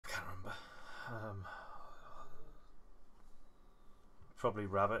probably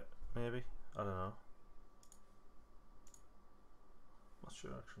rabbit, maybe. I don't know. Not sure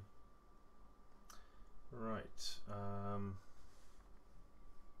actually. Right.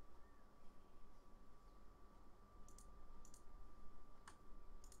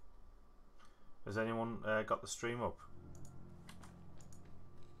 Has anyone got the stream up?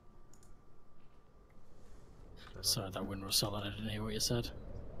 Sorry, that wind was solid. I didn't hear what you said.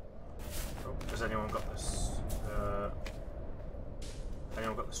 Oh, has anyone got this?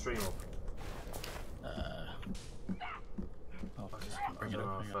 Anyone got the stream up? Bring it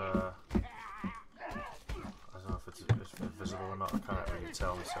up. I don't know if it's visible or not. I can't really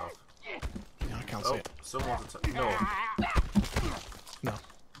tell myself. Yeah, I can't see it. Someone's no. No.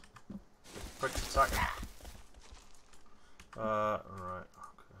 Prick's attacking. Right.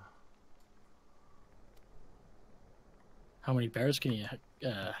 Okay. How many bears can you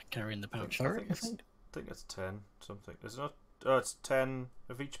carry in the pouch? I think it's 10 something. Is it not? Oh, it's 10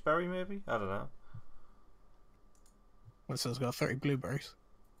 of each berry, maybe. I don't know. Well, so it's got 30 blueberries.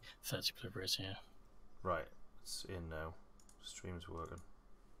 30 blueberries, yeah. Right. It's in now. Stream's working.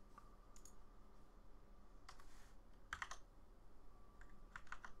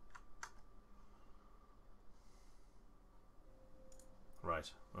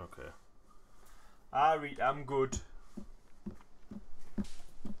 Right. Okay. I'm good.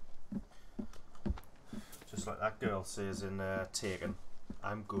 Just like that girl says in Taken.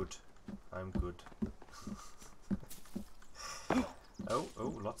 I'm good. I'm good. Oh,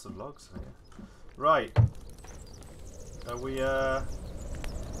 lots of logs here. Right. Are we ready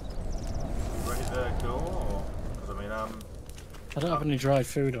to go? Because I mean, I don't have any dried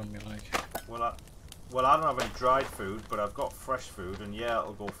food on me, like. Well, I don't have any dried food, but I've got fresh food, and yeah,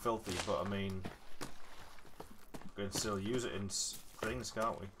 it'll go filthy. But I mean, we can still use it in things,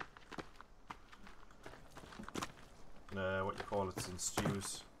 can't we? What you call it in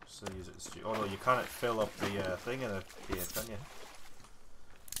stews. Still use it in stew. Although you can't fill up the thing in it here, can you?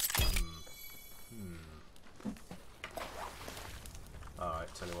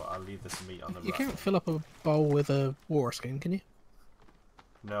 Alright, tell you what, I'll leave this meat on the You can't fill up a bowl with a water skin, can you?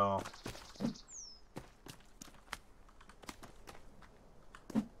 No.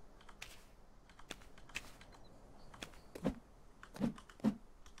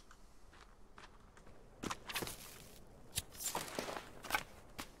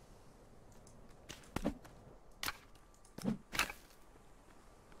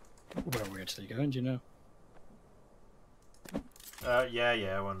 Where are we actually going, do you know?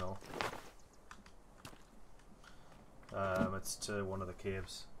 Yeah, well, no. It's to one of the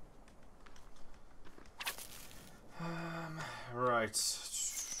caves. Right.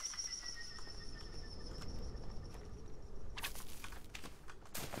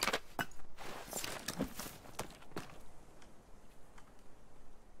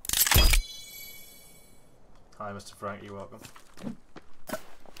 Hi, Mr. Frank, you're welcome.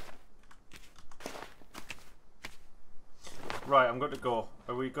 Right, I'm good to go.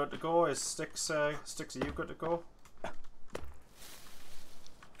 Are we good to go? Is Sticks, are you good to go?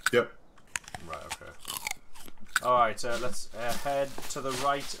 Yep. Right, okay. Alright, let's head to the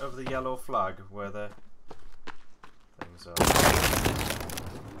right of the yellow flag where the things are.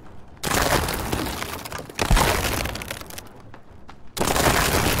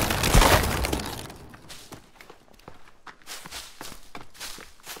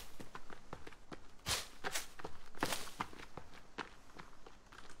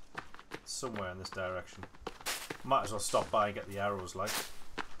 Somewhere in this direction. Might as well stop by and get the arrows, like.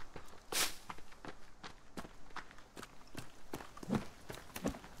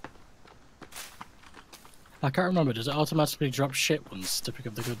 I can't remember, does it automatically drop shit ones to pick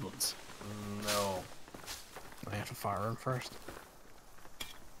up the good ones? No. I have to fire them first.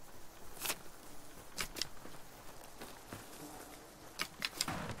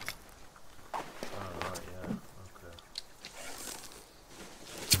 Alright, yeah, okay.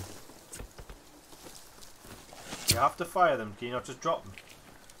 You have to fire them, can you not just drop them?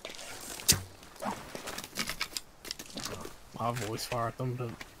 I've always fired them, but...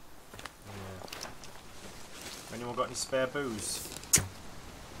 Yeah. Anyone got any spare booze?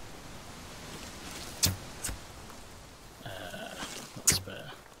 Not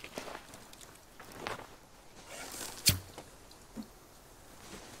spare.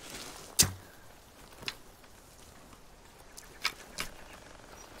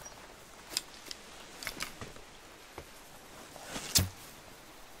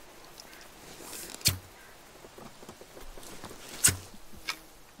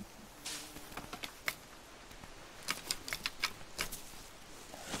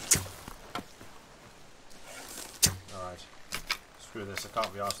 screw this. I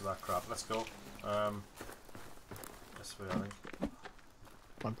can't be arsed with that crap. Let's go. This way, I think.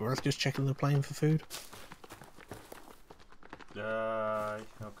 Might be worth just checking the plane for food.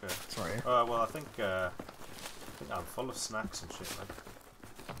 Okay. Sorry. Well, I think I'm full of snacks and shit. Like.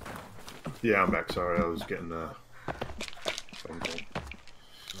 Yeah, I'm back. Sorry, I was getting a phone call.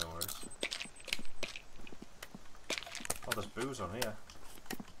 No worries. Oh, there's booze on here.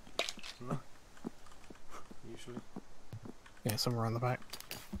 Isn't there? Usually. Yeah, somewhere on the back.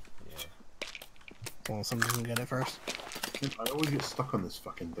 Yeah. Well, someone doesn't get it first. I always get stuck on this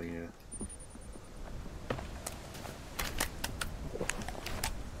fucking thing here.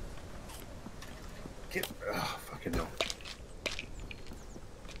 Get. Ugh, fucking hell.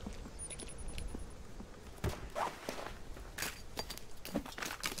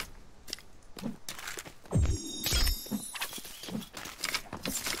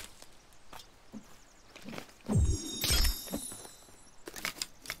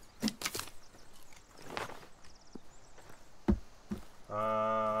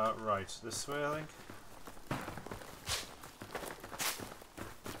 Right, this way, I think.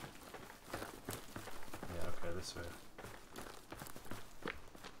 Yeah, okay, this way.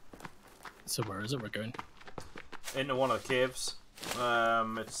 So where is it we're going? Into one of the caves.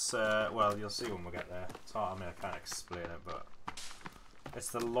 It's well, you'll see when we get there. It's hard. I mean, I can't explain it, but it's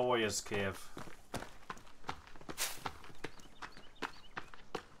the lawyer's cave.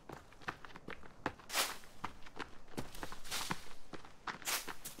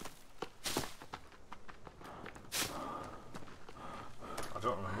 I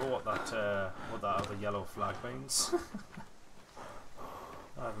don't remember what that other yellow flag means.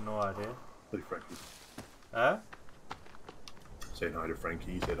 I have no idea. Hey, Frankie. Huh? Saying hi to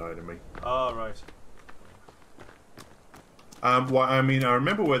Frankie, he said hi to me. Oh, right. Well, I mean, I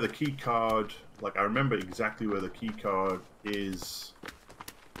remember where the key card, like, I remember exactly where the key card is,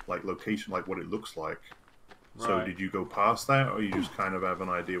 like, location, like, what it looks like. So, Right. did you go past that, or you just kind of have an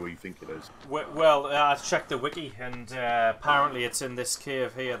idea where you think it is? Well, I checked the wiki, and apparently it's in this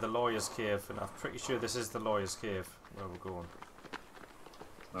cave here, the lawyer's cave, and I'm pretty sure this is the lawyer's cave where we're going.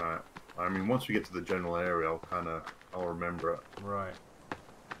 Alright. I mean, once we get to the general area, I'll remember it. Right.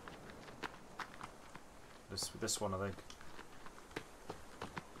 This one, I think.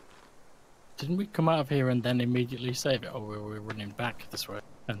 Didn't we come out of here and then immediately save it, or were we running back this way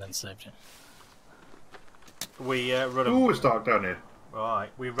and then saved it? We run. Ooh, it's dark down here.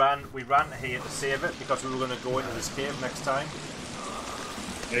 Right. We ran here to save it because we were going to go into this cave next time.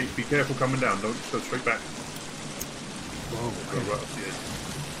 Hey, be careful coming down. Don't just go straight back. Whoa. Go right up the edge.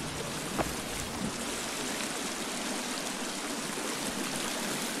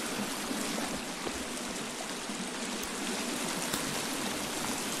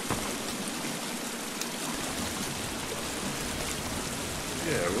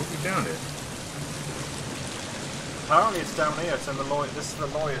 Yeah, we'll be down here. Apparently it's down here. It's in the lawyer. This is the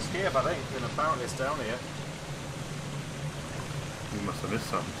lawyer's cave, I think, and apparently it's down here. We must have missed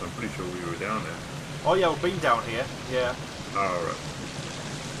something, so I'm pretty sure we were down there. Oh yeah, we've been down here. Yeah. Alright.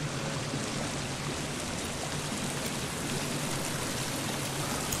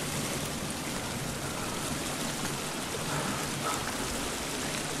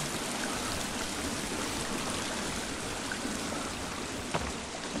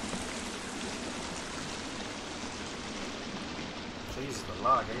 Jeez, the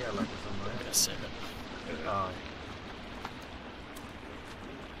lag here, like somewhere. I'm gonna save it. Aye.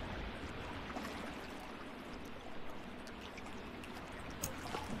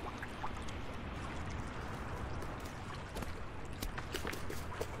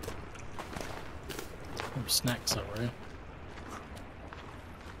 Some snacks over here.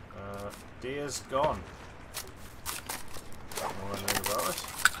 Days Gone. Don't know anything about it.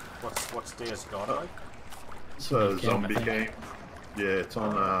 What's Days Gone like? It's a Game, I zombie think. game. Yeah, it's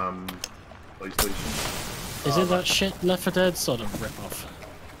on PlayStation. Is it that shit Left 4 Dead sort of rip-off?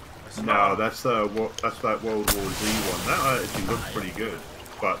 It's No, not- that's that World War Z one. That actually looks pretty good,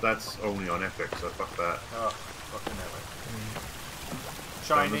 but that's only on Epic, so fuck that. Oh, fucking hell.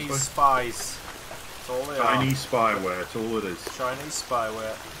 Down this way? Chinese spies. That's all they are. Chinese spyware, that's all it is. Chinese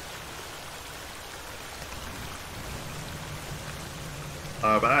spyware.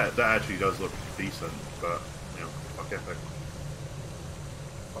 But that actually does look decent, but, you know, fuck Epic.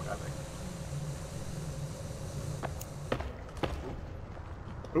 Fuck, I think.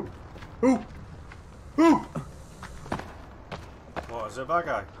 Ooh! Ooh! Ooh! What, is it a bad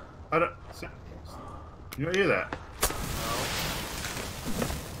guy? I don't... You don't hear that? No.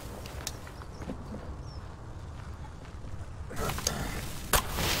 I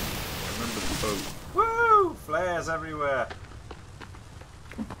remember the boat. Woo! Flares everywhere.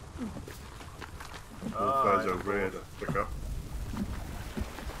 All guys yeah, over here to pick up.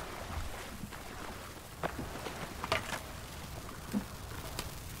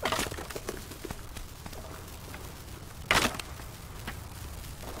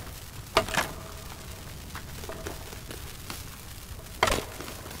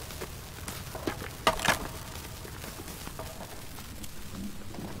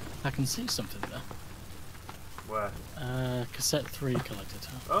 I can see something there. Where? Cassette 3 collected.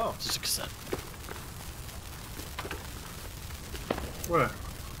 Oh, Just a cassette. Where?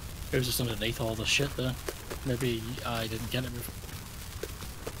 It was just underneath all the shit there. Maybe I didn't get it before.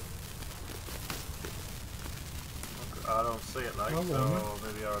 I don't see it like, Oh, so well,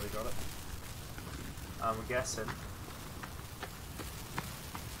 maybe I already got it. I'm guessing.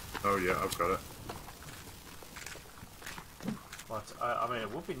 Oh yeah, I've got it. What? I mean,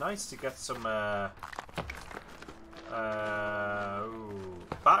 it would be nice to get some ooh,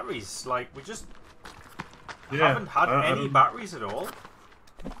 batteries. Like, we just haven't had any batteries at all.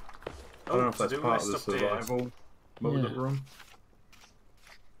 I don't know if that's to-do part of the list update. survival mode that Yeah. we're on.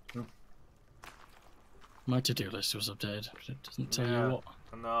 My to-do list was updated, but it doesn't tell Yeah. you what.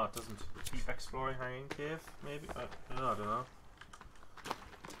 No, it doesn't. Keep exploring Hanging Cave, maybe? No, I don't know.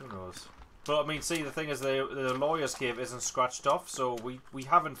 Who knows? But I mean, see, the thing is, the Lawyer's Cave isn't scratched off, so we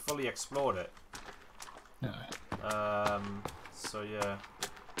haven't fully explored it. No. So yeah.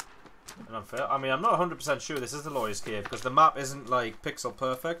 And I mean, I'm not 100% sure this is the Lawyer's Cave, because the map isn't like pixel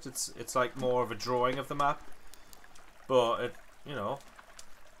perfect. It's like more of a drawing of the map. But it, you know,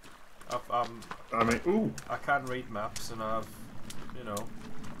 I mean, ooh, I can read maps, and I've, you know,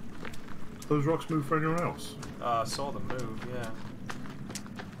 those rocks move for anyone else? I saw them move. Yeah.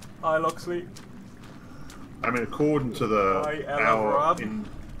 Hi, Loxley. I mean, according to the Hi, Ella our Rob.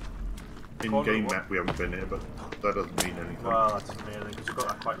 in-game what? map, we haven't been here, but that doesn't mean anything. Well, that doesn't mean anything because we got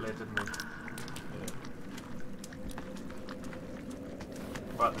that quite late, didn't we? Yeah.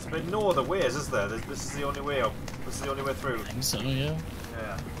 Right, there's been no other ways, is there? This is the only way up. This is the only way through. I think so, yeah.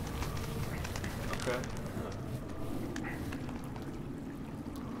 Yeah. Okay.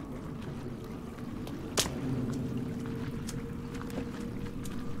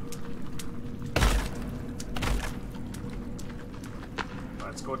 Right,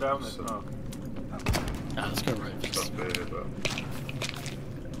 let's go down this. So- Oh. Ah, let's go right. Stuff here, but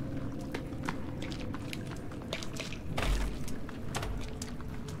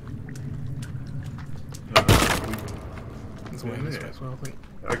There's a way this way as well, I think.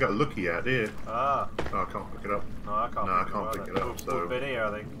 I got a looky at here. Ah. Oh, I can't pick it up. No, I can't. No, I can't pick it up, so- We've been here,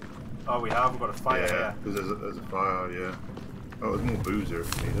 I think. Oh, we have. We've got a fire Yeah, here. because there's a fire. Yeah. Oh, there's more booze here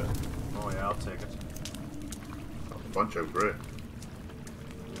if you need it. Oh yeah, I'll take it. Oh, a bunch over here.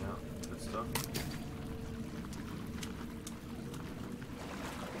 Yeah, good stuff.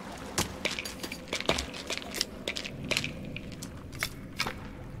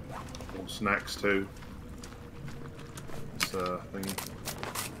 More snacks too. It's thingy.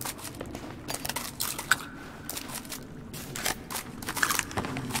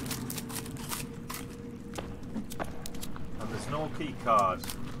 And there's no key card.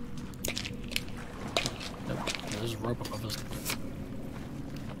 Nope. There's a rope above us.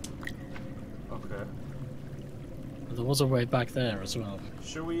 Okay. But there was a way back there as well.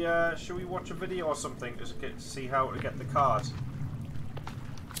 Should we watch a video or something to see how to get the card?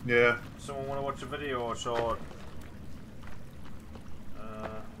 Yeah. Someone want to watch a video or so? I'm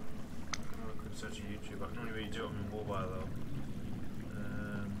gonna quick search of YouTube. I can only really do it on my mobile though.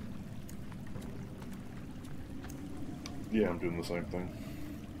 Yeah, I'm doing the same thing.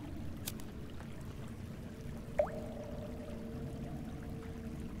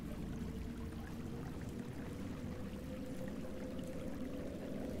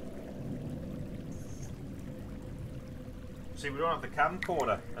 See, we don't have the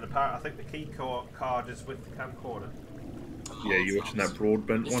camcorder, and apparently I think the key card is with the camcorder. Yeah, you watching that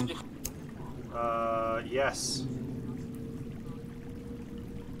Broadbent one? Yes.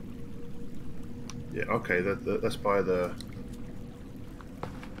 Yeah, okay, that's by the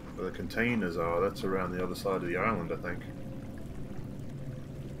where the containers are. That's around the other side of the island, I think.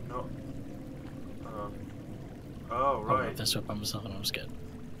 No. Oh, I right. went this way by myself and I was scared.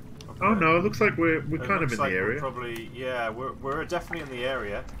 Oh no, it looks like we're It kind of looks in like the we're area. Probably, yeah, we're definitely in the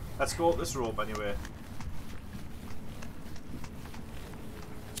area. Let's go up this rope anyway.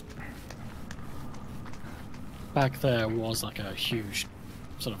 Back there was like a huge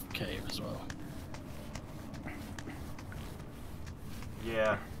sort of cave as well.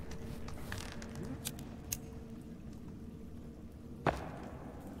 Yeah.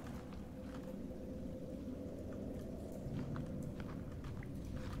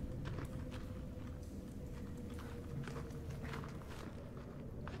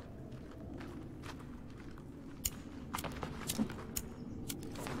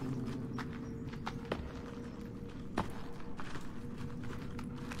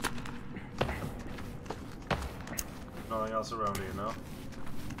 nothing else around here, no?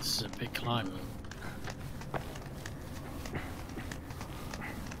 This is a big climb.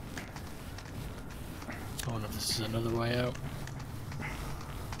 I wonder if this is another way out.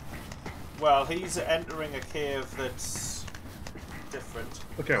 Well, he's entering a cave that's different.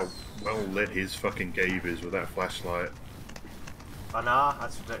 Look how well lit his fucking cave is with that flashlight. I know,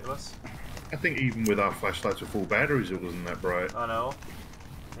 that's ridiculous. I think even with our flashlights with full batteries, it wasn't that bright. I know.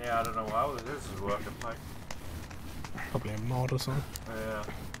 Yeah, I don't know how this is working, like. Probably a mod or something. Yeah.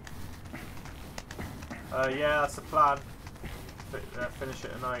 Yeah, that's the plan. Finish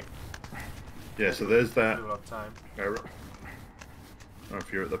it tonight. Yeah, so there's that. Do a lot of time. I don't know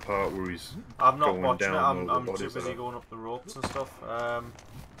if you're at the part where he's I'm not going watching it. down. I'm too busy going up the ropes and stuff. Wait a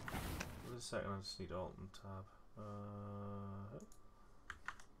second. I just need Alt and Tab.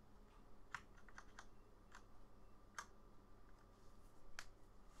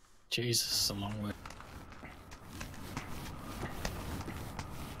 Jesus, a long way.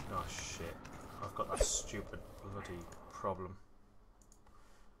 Oh shit! I've got that stupid bloody problem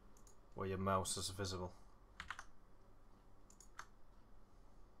where your mouse is visible.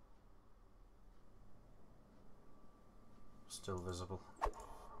 Still visible.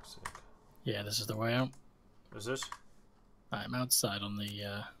 Fuck's sake. Yeah, this is the way out. Is it? I'm outside on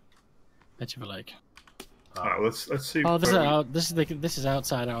the edge of a lake. Alright, let's see. Oh, this is where we- out. This is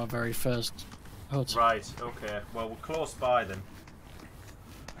outside our very first hut. Right. Okay. Well, we're close by then.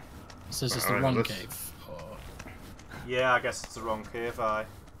 So is this the Alright, wrong let's- cave? Or... Yeah, I guess it's the wrong cave. Aye.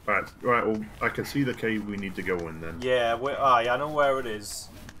 Right. Well, I can see the cave we need to go in then. Yeah. Aye. I know where it is.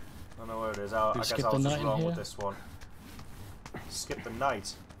 I know where it is. I guess skip I the was just night in wrong here? with this one. Skip the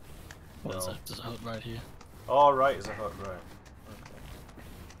night. What is No. that? There's a hut right here. All right, is a hut, right? Okay.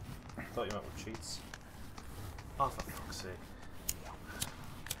 I thought you meant with cheats. Oh, for fuck's sake!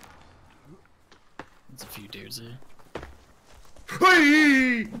 There's a few dudes here.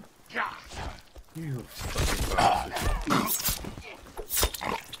 Hey! You fucking bastard.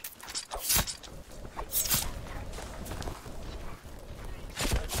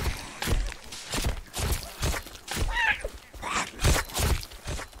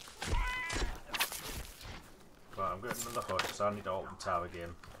 Right, I'm getting another hut, so I need to open tab again.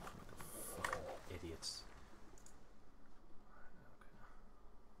 Fucking idiots.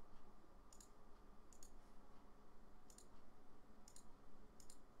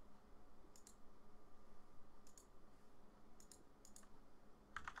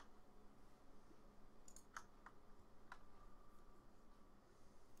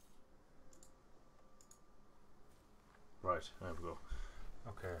 Right, there we go.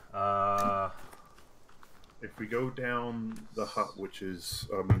 Okay. If we go down the hut, which is,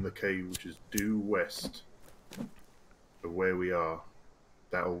 I mean the cave, which is due west of where we are,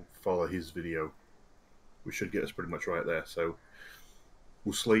 that'll follow his video. We should get us pretty much right there. So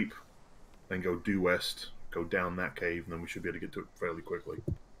we'll sleep, then go due west, go down that cave, and then we should be able to get to it fairly quickly.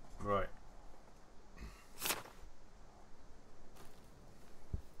 Right.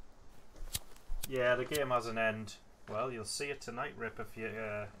 Yeah, the game has an end. Well, you'll see it tonight, Rip, if you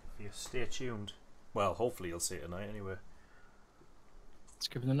stay tuned. Well, hopefully you'll see it tonight anyway. Let's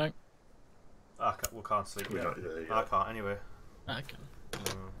give it a note. We can't sleep We're yet. not there yet. I can't anyway. I can.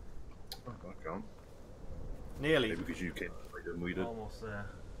 Oh, I can't. Nearly. Maybe because you came later than we did. Almost there.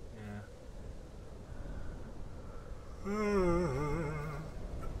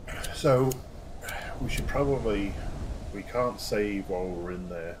 So we should probably, we can't save while we're in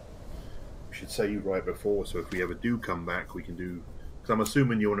there. We should save right before, so if we ever do come back, we can do. Because I'm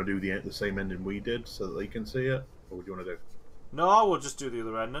assuming you want to do the same ending we did, so that they can see it. Or what do you want to do? No, we'll just do the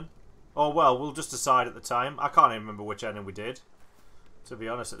other ending. Oh well, we'll just decide at the time. I can't even remember which ending we did. To be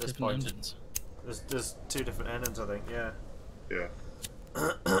honest, at this Different point, endings. there's two different endings, I think. Yeah. Yeah.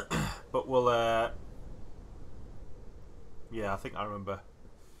 But we'll. Yeah, I think I remember.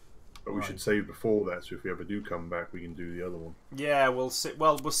 But we Right. should save before that, so if we ever do come back, we can do the other one. Yeah, we'll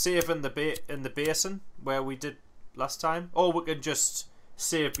save in the basin where we did last time, or we can just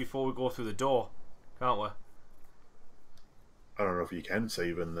save before we go through the door, can't we? I don't know if you can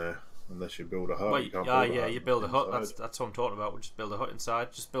save in there unless you build a hut. Well, You can't yeah, build a yeah, hut you build a hut. inside. That's what I'm talking about. We'll just build a hut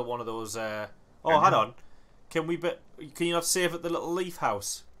inside. Just build one of those. Oh, Can hang you? on. Can you not save at the little leaf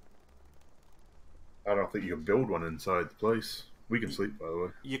house? I don't think you can build one inside the place. We can sleep, by the way.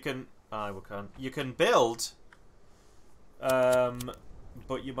 You can. We can. You can build.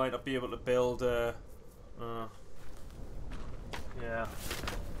 But you might not be able to build. Yeah.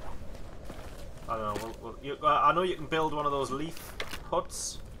 I don't know. I know you can build one of those leaf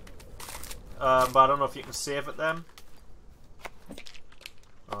huts. But I don't know if you can save at them.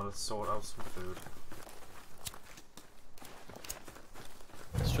 Oh, let's sort out some food.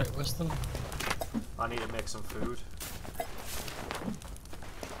 straight west then? I need to make some food.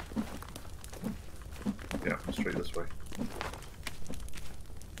 Yeah, straight this way.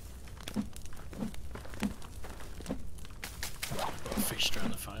 Got a fish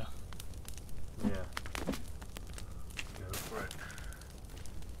around the fire. Yeah. Go for it.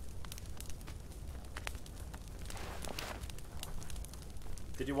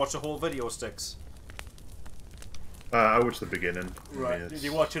 Did you watch the whole video, Sticks? I watched the beginning. I mean, Did it's-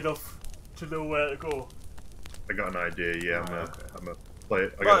 you watch enough to know where to go? I got an idea. Yeah, Right, I'm a play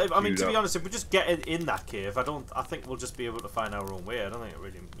it. Well, I mean, to be honest, if we just get in that cave, I think we'll just be able to find our own way. I don't think it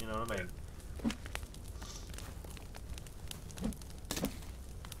really, you know what I mean?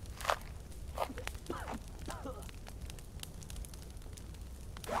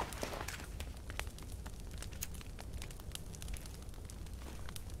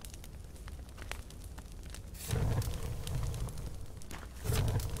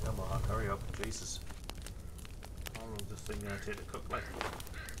 Come on, hurry up, Jesus. How long is this thing gonna take to cook like?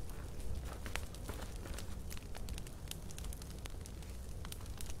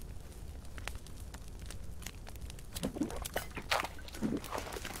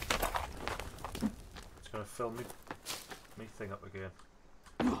 It's gonna fill me thing up again.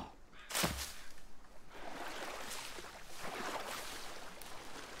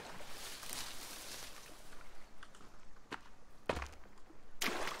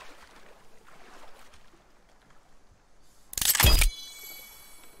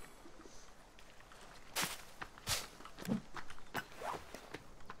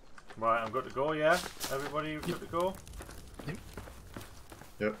 Right, I'm good to go, yeah? Everybody good to go?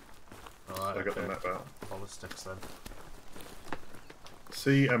 Yep. Alright, I got the map out. Follow Sticks then.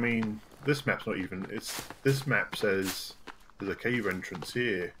 See, I mean, this map's not even. This map says there's a cave entrance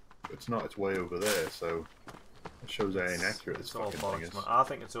here. But it's not. It's way over there. So it shows how inaccurate this It's all fucking thing is. bollocks, man. I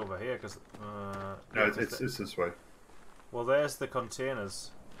think it's over here, because... No, it's this way. well, there's the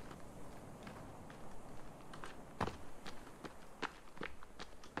containers.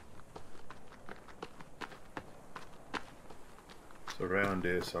 It's around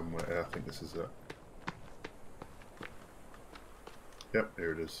here somewhere. I think this is it. Yep,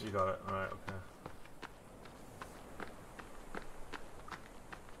 here it is. You got it, alright, okay.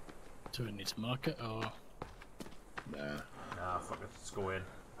 Do we need to mark it or? Nah, Nah, fuck it, let's go in.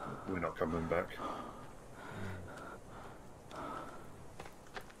 we're not coming back.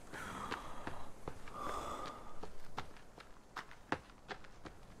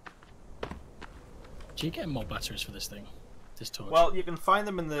 Do you get more batteries for this thing? This torch? Well, you can find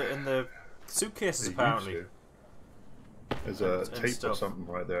them in the suitcases, They apparently. used to. There's a And tape or stuff. something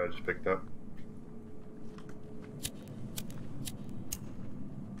right there I just picked up.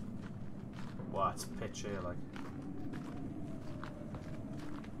 Wow, it's pitch here, like.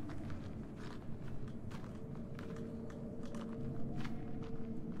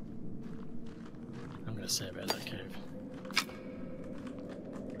 I'm gonna save it as that cave.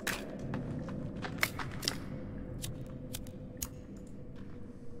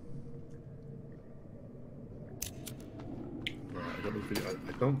 Right, I got the video.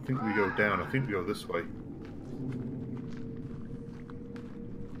 I don't think we go down. I think we go this way.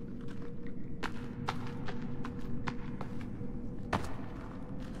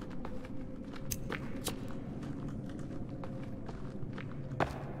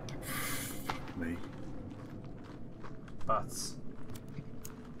 Fuck me. Bats.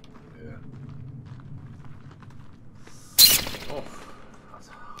 Yeah. Oh, that's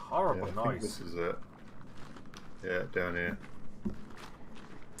a horrible Yeah, I think noise. this is it. Yeah, down here.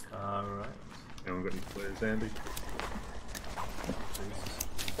 Alright. Anyone got any players, Andy?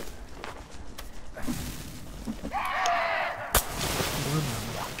 Jesus.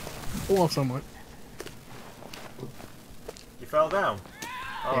 Oh, somewhere. You fell down?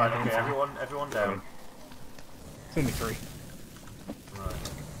 Alright, Yeah, I'm okay, fine. everyone down. It's only 3.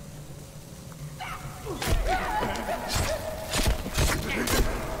 Right.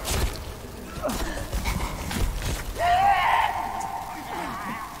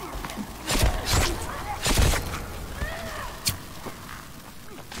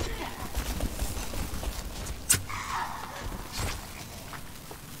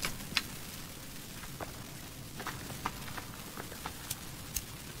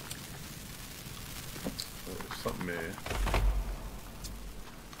 Oh, there's something here.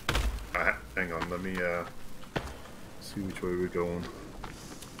 Hang on, let me see which way we're going.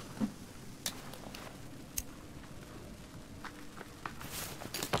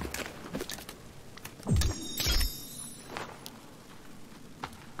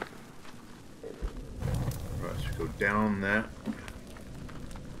 Right, so we go down that.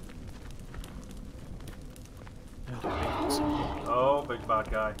 big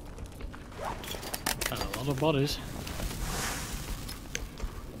bad guy. And a lot of bodies.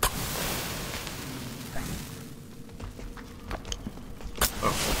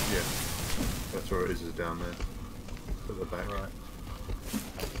 Oh, yeah. That's where it is down there. At the back. Right.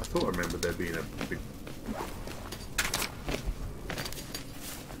 I thought I remembered there being a big...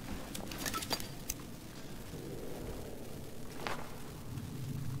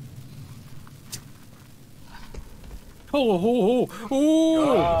 Oh!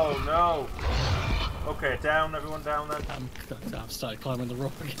 Oh no! Okay, down, everyone down then. I've started climbing the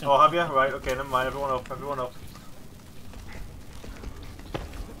rope again. Oh, have you? Right, okay, never mind. Everyone up, everyone up.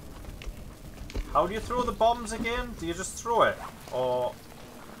 How do you throw the bombs again? Do you just throw it? Or...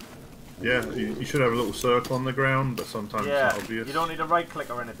 Yeah, you should have a little circle on the ground, but sometimes yeah, it's not obvious. you don't need a right click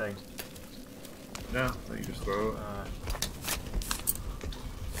or anything. No, you just throw it.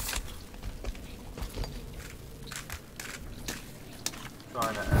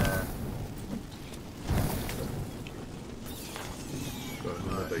 Trying to, Got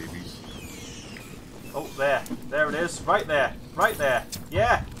another babies. oh, there. There it is. Right there. Right there.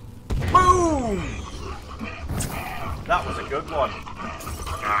 Yeah. Boom! That was a good one.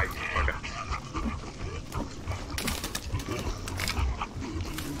 Aye, okay.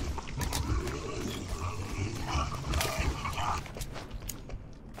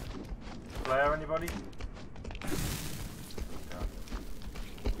 Flare, anybody?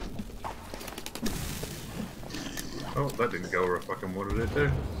 Oh, that didn't go where I fucking wanted it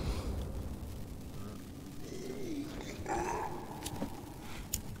to.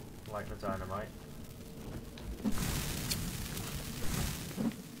 Like the dynamite.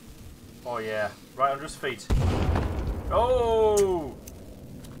 Oh yeah, right under his feet. Oh!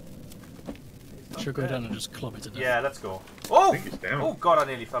 Should go down and just club it to death. Yeah, let's go. Oh! I think it's down. Oh god, I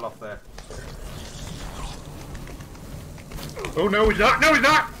nearly fell off there. Oh, no, he's not! No, he's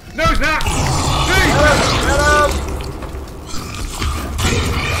not! No, he's not! Get him!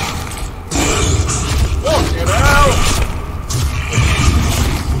 Oh, get out!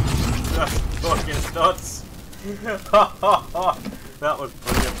 Fucking nuts! That was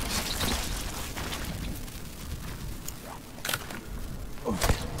brilliant.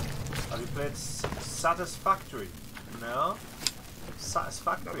 Have you played Satisfactory? No?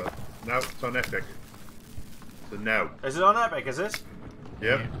 Satisfactory? No, it's on Epic. So no. Is it on Epic, is it?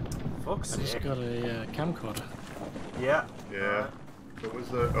 Yep. Fuck's I just sake. got a camcorder. Yeah. Yeah. What was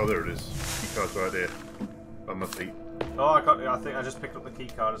the... Oh, there it is. Key card's right there. On my feet. Oh, I think I just picked up the key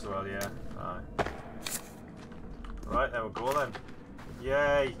card as well, yeah. Alright. Right, there we go then.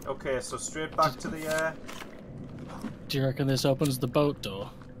 Yay! Okay, so straight back to the Do you reckon this opens the boat door?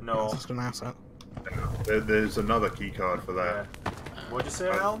 I No. was just gonna ask that. There's another key card for Yeah. that. What'd you say,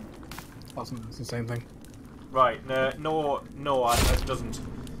 Al? It's the same thing. Right, no, it doesn't.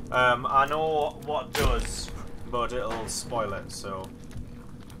 I know what does, but it'll spoil it, so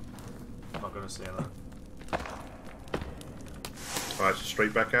I'm not gonna say that. Alright, so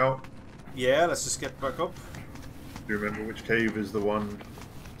straight back out. Yeah, let's just get back up. Do you remember which cave is the one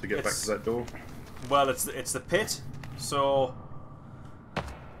to get back to that door? Well, it's the pit, so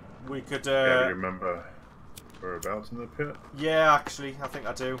we could. Yeah, do you remember whereabouts in the pit? Yeah, actually, I think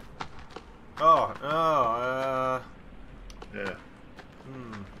I do. Oh, Yeah.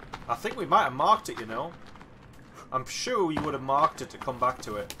 I think we might have marked it, you know. I'm sure you would have marked it to come back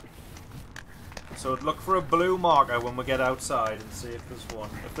to it. So look for a blue marker when we get outside and see if there's one.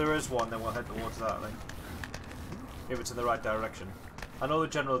 If there is one, then we'll head towards that, I think. If it's in the right direction. I know the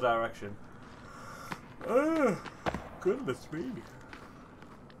general direction. Goodness me.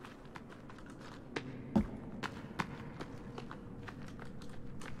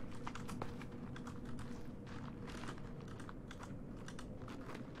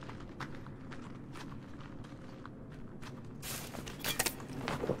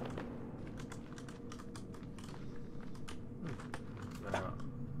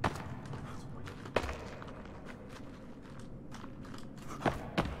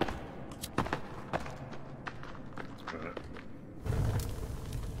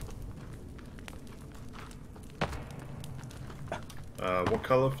 What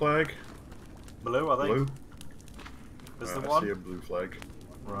colour flag? Blue, I think. Blue? Is the I one? see a blue flag.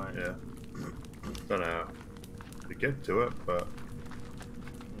 Right. Yeah. Don't know how to get to it, but...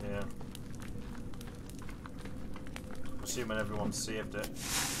 Yeah. Assuming everyone saved it.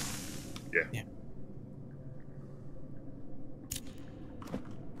 Yeah. Yeah.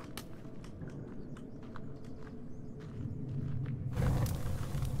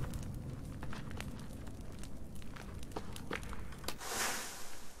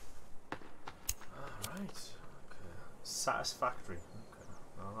 Alright. Okay. Satisfactory. Okay.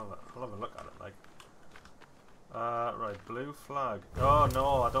 I'll have a look at it. Like, right, blue flag. Oh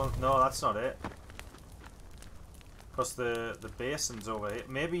no, I don't. No, that's not it. Because the basin's over here.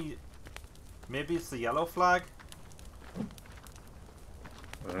 Maybe it's the yellow flag.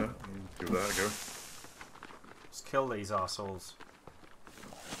 Give that a go. Let's kill these arseholes.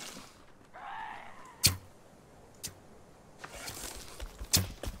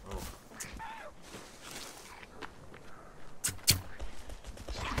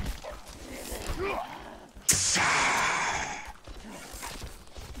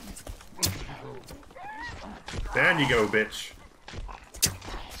 Down you go, bitch.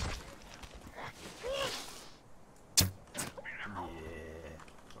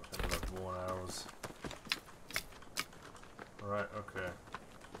 Worn arrows. Right, okay.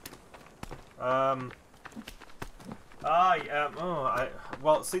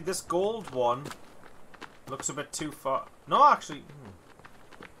 Well, see, this gold one looks a bit too far. No, actually,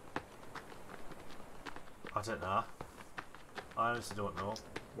 I don't know. I honestly don't know.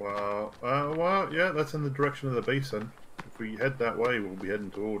 Well, yeah, that's in the direction of the basin. If we head that way, we'll be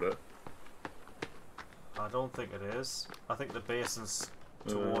heading toward it. I don't think it is. I think the basin's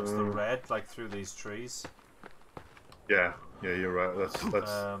towards the red, like through these trees. Yeah, you're right. That's.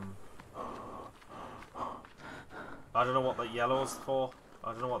 I don't know what that yellow's for.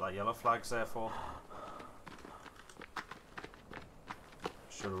 I don't know what that yellow flag's there for.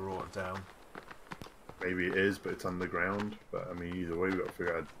 Should have wrote it down. Maybe it is, but it's underground. But I mean, either way, we got to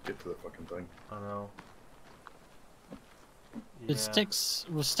figure out how to get to the fucking thing. I know. Did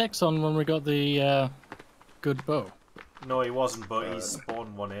was Sticks on when we got the good bow? No, he wasn't, but he's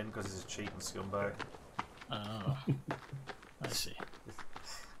spawned one in because he's a cheating scumbag. Oh, I see.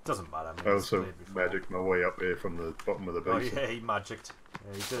 Doesn't matter. I also magicked my way up here from the bottom of the basin. Oh yeah, he magicked.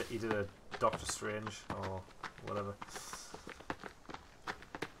 Yeah, he did a Doctor Strange or whatever.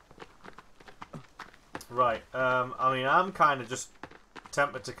 Right. I mean, I'm kind of just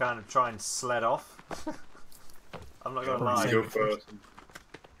tempted to kind of try and sled off. I'm not gonna lie. You go first.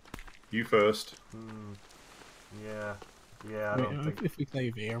 You first. Yeah. Yeah. I don't think. If we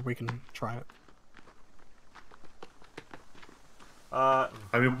save here, we can try it. I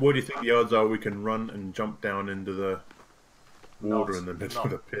mean, what do you think the odds are we can run and jump down into the water in the middle of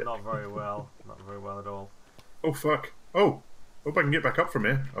the pit? Not very well. Not very well at all. Oh fuck! Oh, hope I can get back up from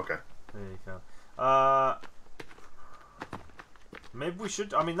here. Okay. There you go. Maybe we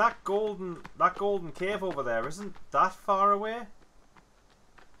should. I mean, that golden cave over there isn't that far away.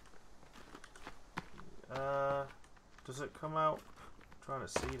 Does it come out? I'm trying to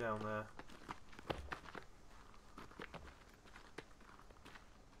see down there.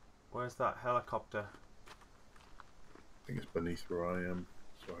 Where's that helicopter? I think it's beneath where I am,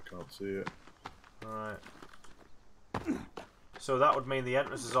 so I can't see it. Alright. So that would mean the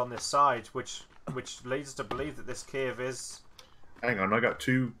entrance is on this side, which leads us to believe that this cave is... Hang on, I got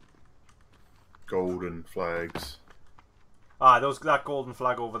 2 golden flags. Ah, that golden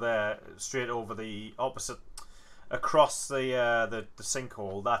flag over there, straight over the opposite, across the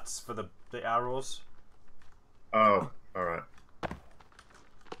sinkhole. That's for the arrows. Oh, all right.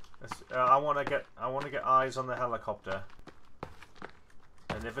 I want to get eyes on the helicopter,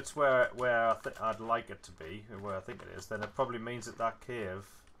 and if it's where I'd like it to be, or where I think it is, then it probably means that that cave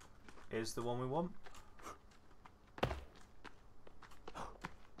is the one we want. I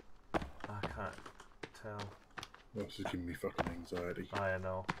can't tell. This is giving me fucking anxiety. I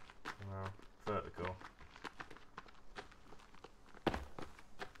know. Vertigo.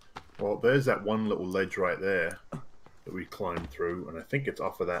 Well, there's that one little ledge right there that we climbed through, and I think it's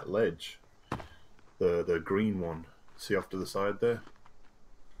off of that ledge. The green one. See off to the side there?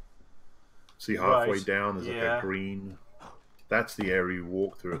 See halfway down, there's like a green... That's the area we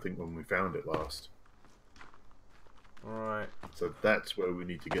walked through, I think, when we found it last. Right. So that's where we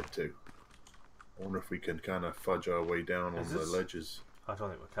need to get to. I wonder if we can kind of fudge our way down on the ledges. I don't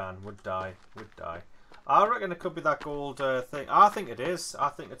think we can. Would die. I reckon it could be that gold thing. I think it is. I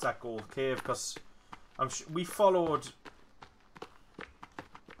think it's that gold cave because we followed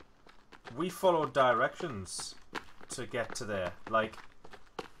directions to get to there. Like,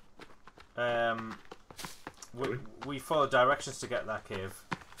 we followed directions to get that cave.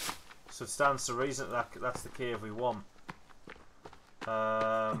 So it stands to reason that that's the cave we want.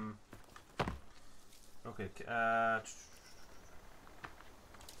 Okay. The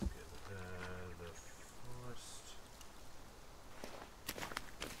forest.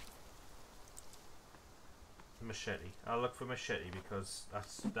 Machete. I'll look for machete because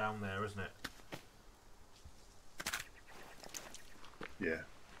that's down there, isn't it? Yeah.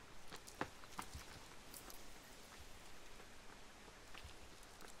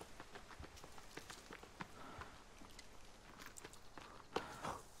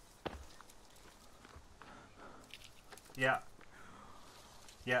 Yeah.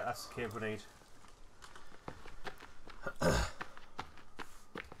 Yeah, that's the cave we need.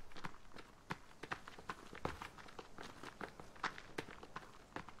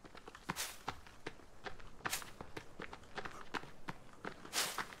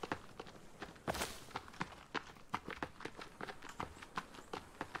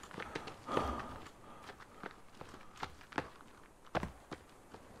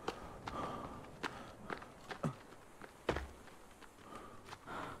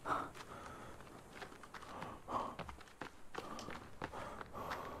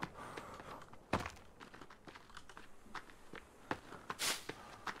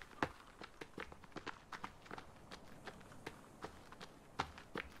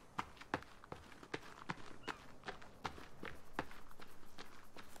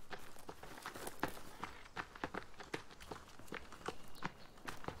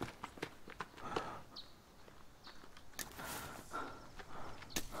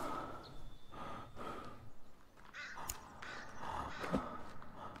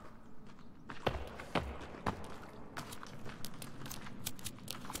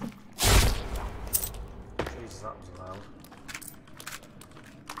 Jesus, that was loud.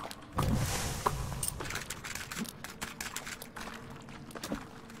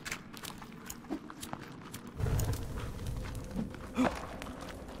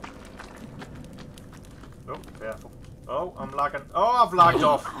 Oh, careful. Oh, I'm lagging. Oh, I've lagged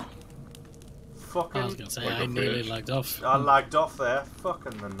off. Fucking. I was gonna say Like I a nearly fish. lagged off. I lagged off there.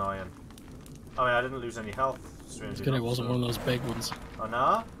 Fucking annoying. I mean, I didn't lose any health. Strangely It's good it enough, wasn't so- one of those big ones. Oh,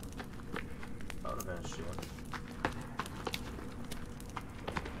 nah? That would have been a shame.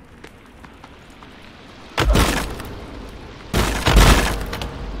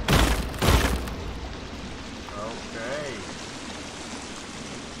 Okay.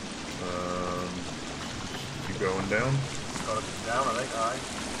 Keep going down. Gotta come down, I think, aye.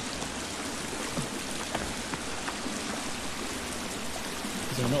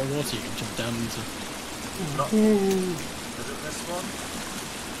 Is there not water you can jump down into? Not, is it this one?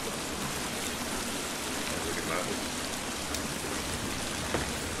 I don't think it matters.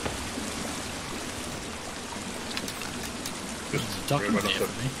 There's a Just document remember here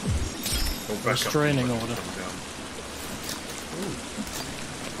to for me. go back up Restraining when you order. come down.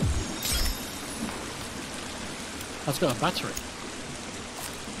 That's got a battery.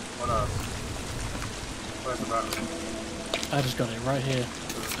 What else? Where's the battery? I just got it right here.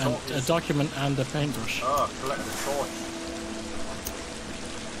 There's And torch. a document and a paintbrush. Oh, collect the torch.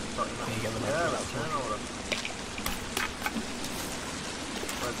 Document. Can you get the Yeah, battery let's out? turn order.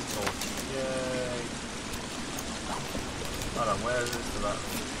 Where's the torch? Yay. Hold on, where is the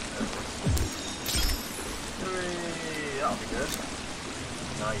battery? There it is. Hooray! That'll be good.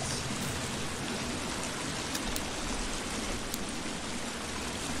 Nice.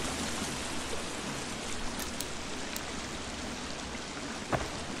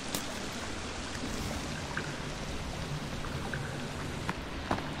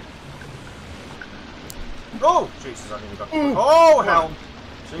 Oh! Jesus, I nearly got... Ooh. Oh, Helm!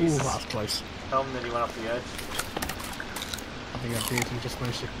 Ooh, Jesus. that's close. Helm nearly went off the edge. I think I did and just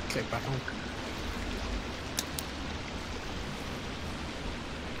managed to click back on.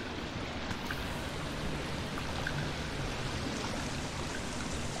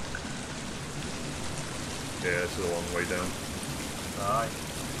 Yeah, it's a long way down. Aye.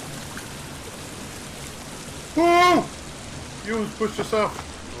 Whoa! You pushed us off.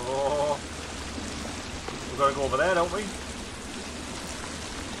 Oh. We've got to go over there, don't we?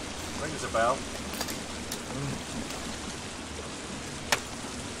 Rings a bell.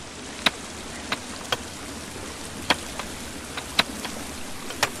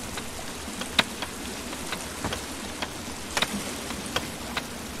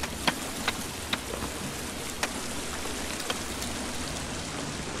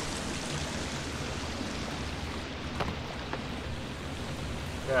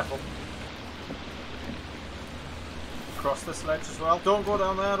 Careful. Cross this ledge as well. Don't go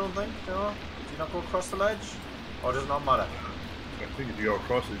down there, I don't think. No? Do you not go across the ledge? Or does it not matter? I think if you go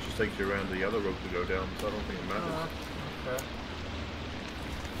across it, just takes you around the other road to go down, so I don't think it matters. Okay.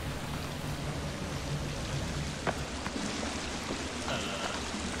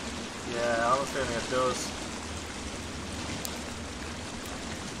 Yeah, I have a feeling it does.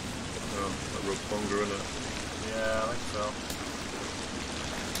 That rope's longer, isn't it? Yeah, I think so.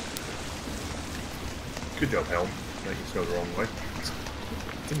 Good job, Helm. Making us go the wrong way. I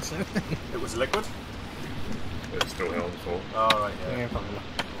think so. It was liquid? But it's still Helm's fault. Oh, right, yeah. Yeah, probably.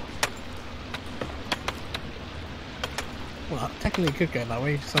 Well, technically you could go that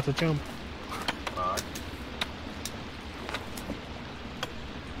way, you just have to jump. Right.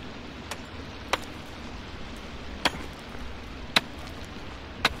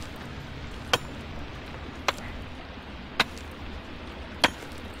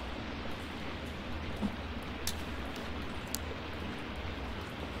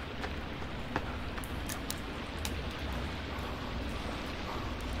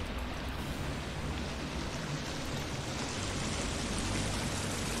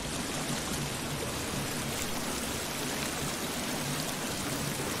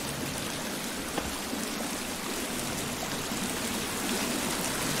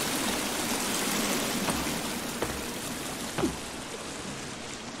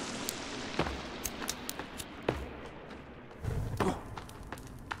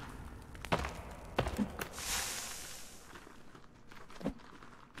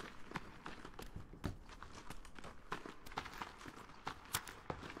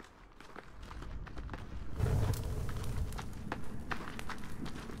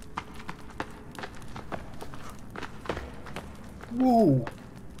 Whoa!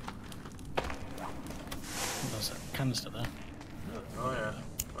 There's a canister there. Oh yeah.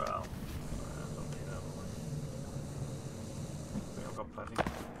 Well, I don't need that one. I think I've got plenty.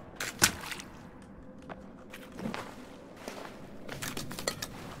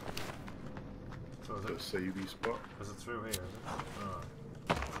 So is The it, savey spot. is it through here, is it?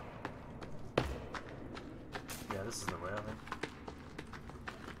 Oh. Yeah, this is the way, I think.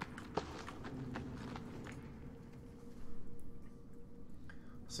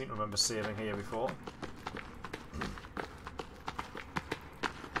 I seem to remember saving here before.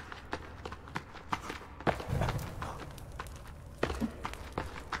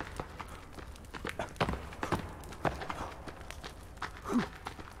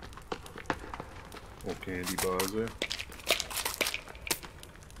 More candy bars there.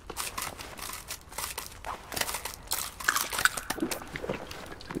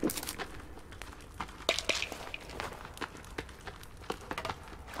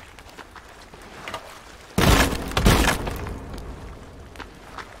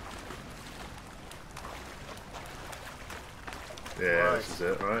 Yeah, Right. this is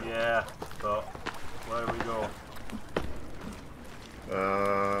it, right? Yeah, but where do we go?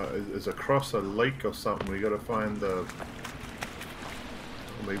 Is across a lake or something. We gotta find the. Oh,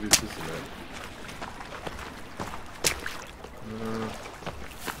 maybe this isn't it.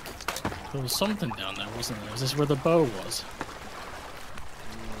 There was something down there, wasn't there? Is this where the bow was?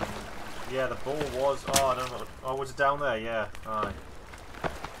 Yeah, the ball was. Oh, I don't know. Oh, was it down there? Yeah. Aye.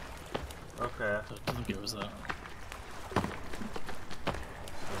 Okay. I don't think it was that.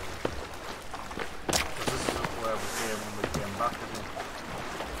 This is where we came when we came back, isn't it?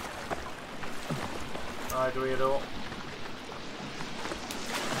 Aye, do we know?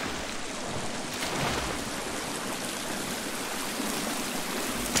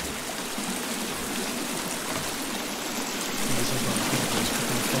 This is where I think there's a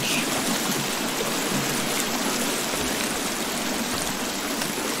couple of fish.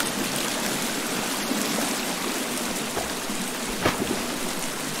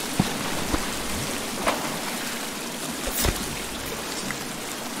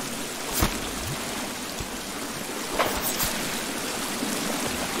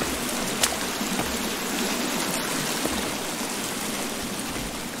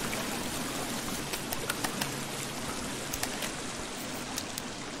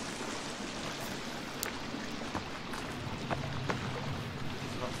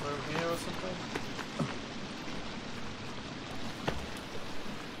 Is it not through here or something?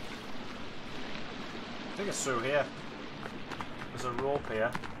 I think it's through here. There's a rope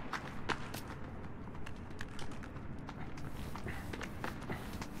here.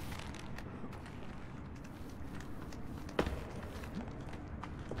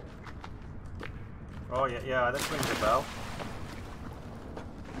 Oh yeah, yeah, that rings a bell.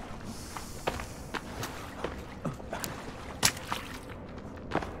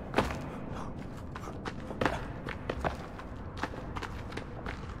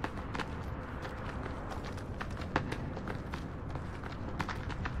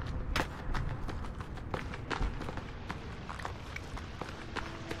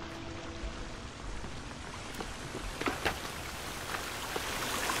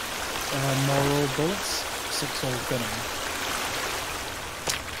 Moral bullets, 6 all gunning.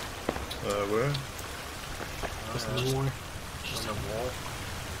 Where? Just Oh, the yeah. war. On the wall.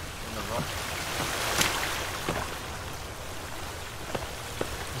 On the rock.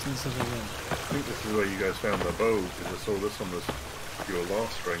 Isn't this a room? I think this is where you guys found the bow, because I saw this on this your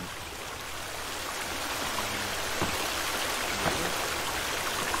last string.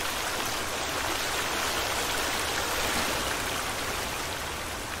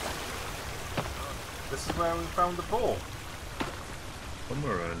 This is where we found the ball.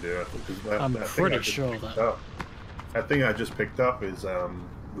 Somewhere around here. Because that, I'm that thing pretty I just sure picked that- up- That thing I just picked up is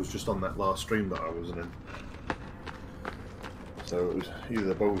was just on that last stream that I wasn't in. So it was either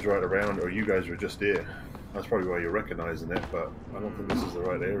the boat was right around or you guys were just here. That's probably why you're recognizing it, but I don't think this is the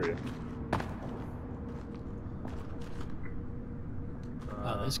right area.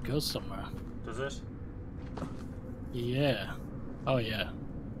 Oh, this goes somewhere. Does it? Yeah. Oh yeah.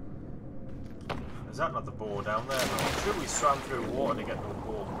 Is that not the ball down there? No. I'm sure we swam through water to get to the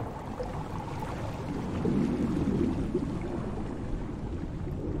ball.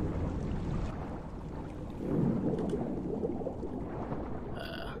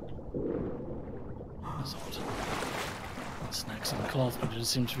 That's odd. Snacks and cloth, but it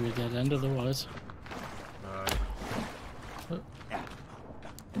seems to be a dead end otherwise. Right.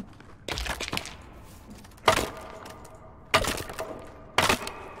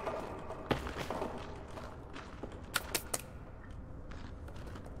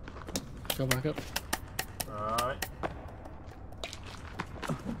 go back up. Alright.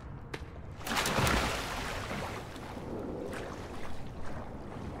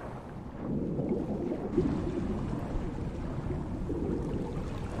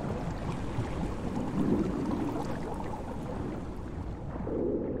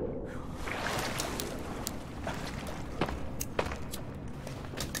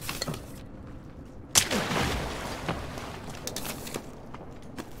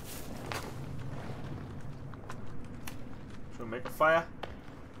 Should we make a fire?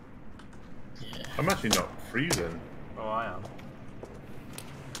 Yeah. I'm actually not freezing. Oh, I am.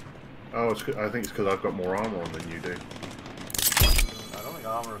 Oh, I think it's because I've got more armor on than you do. I don't think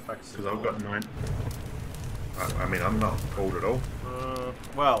armor affects. Because I've got 9. I mean, I'm not cold at all.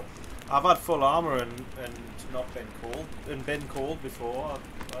 Well, I've had full armor and not been cold been cold before.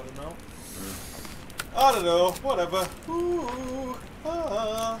 I don't know. I don't know. Whatever. Ooh,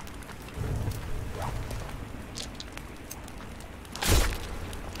 ah.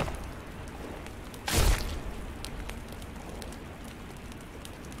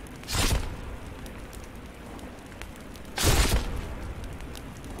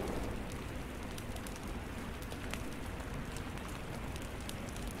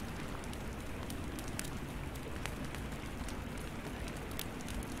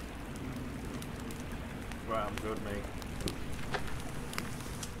 Right, I'm good, mate.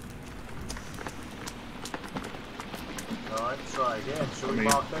 Alright, try again. Shall we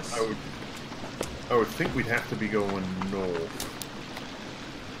mark this? I would think we'd have to be going north.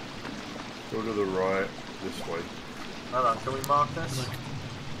 Go to the right, this way. Hold on, can we mark this? Look.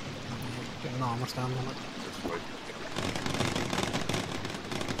 Get an armor stand on it. This way.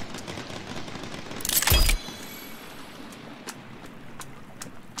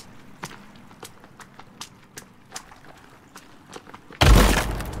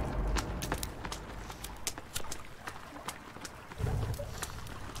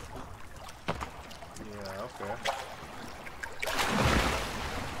 Yeah, okay.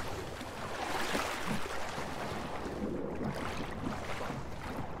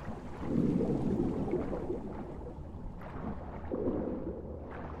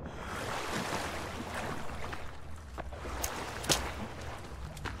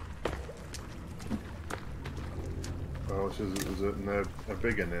 Oh, is it a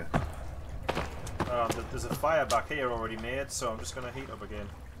big in there? There's a fire back here already made, so I'm just gonna heat up again.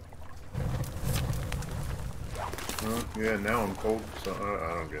 Yeah, now I'm cold, so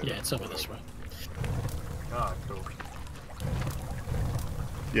I don't get it. Yeah, it's over this way. Ah, cool.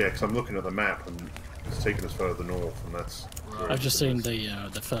 Yeah, because I'm looking at the map and it's taking us further north, and that's. I've just seen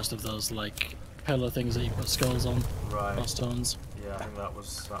the first of those like pillar things that you put skulls on, Right. or stones. Yeah, I think that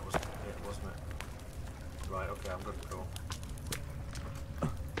was it, wasn't it? Right. Okay, I'm good to go.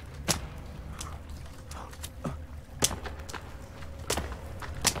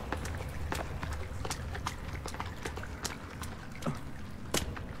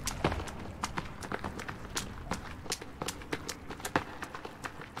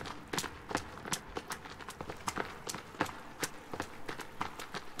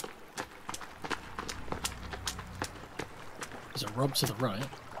 There's a rope to the right.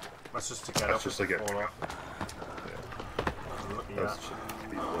 That's just to get That's up. just to get. fall Yeah. off. Look at That's that.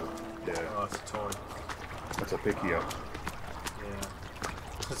 yeah. Oh, it's a toy. That's a picky up. Yeah.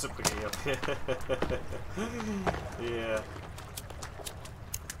 It's a biggie up. Yeah.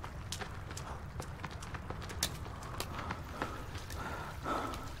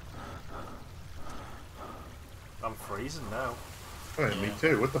 I'm freezing now. Hey, me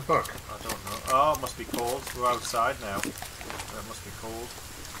too. What the fuck? I don't know. Oh, it must be cold. We're outside now. It must be cold.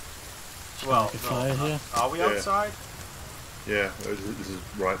 Well, make a fire here? are we Yeah. outside? Yeah, this is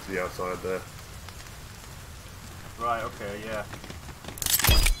right to the outside there. Right, okay, yeah.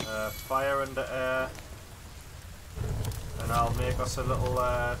 Fire and air. And I'll make us a little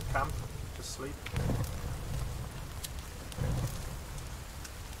camp to sleep.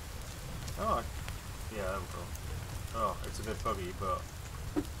 Oh, yeah, there we go. Oh, it's a bit buggy, but...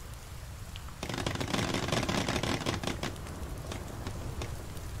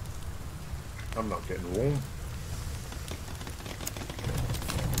 I'm not getting warm.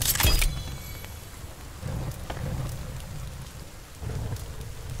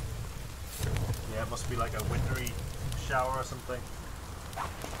 Yeah, it must be like a wintry shower or something.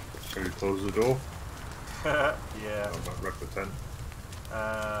 Can we close the door? Yeah. I might wreck the tent.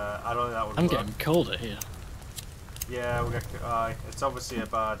 I don't think that would I'm work. getting colder here. Yeah, we got. It's obviously a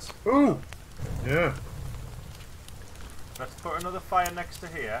bad. Ooh! Yeah. Let's put another fire next to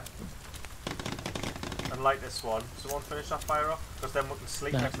here. and light this one. Someone finish that fire off, because then we can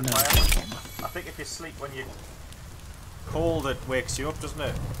sleep No, next to no. the fire. I think if you sleep when you're cold, it wakes you up, doesn't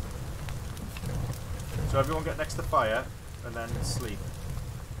it? So everyone get next to the fire, and then sleep.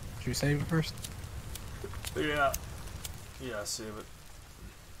 Should we save it first? Yeah. Yeah, save it.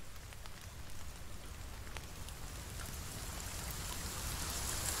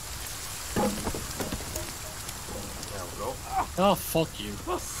 There we go. Oh, fuck you.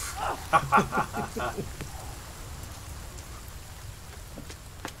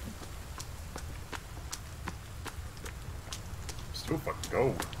 Still fucking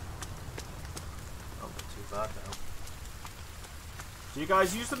gold. Not too bad now. Do you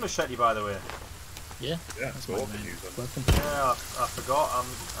guys use the machete, by the way? Yeah. Yeah, That's so my I can main use them. weapon. Yeah, I forgot.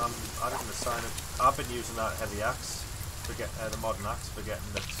 I didn't assign it. I've been using that heavy axe, the modern axe, forgetting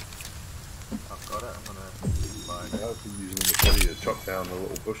that I've got it. I'm gonna buy it. Yeah, I've been using the machete to chop down the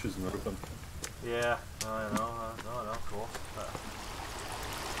little bushes and everything. Yeah, I know. No, cool.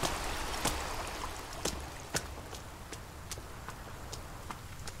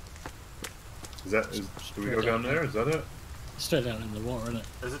 Do we go down there? Is that it? Straight down in the water,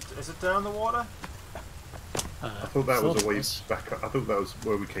 isn't it? Is it down the water? I thought that was a way was. back up. I thought that was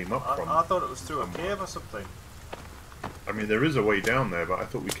where we came up from. I thought it was through a cave or something. I mean, there is a way down there, but I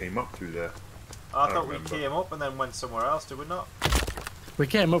thought we came up through there. I don't thought we remember. came up and then went somewhere else, did we not? We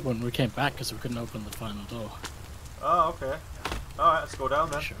came up when we came back because we couldn't open the final door. Oh, okay. Alright, let's go down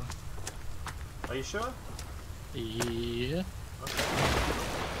then. Sure. Are you sure? Yeah. Okay.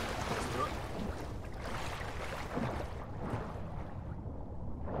 Let's do it.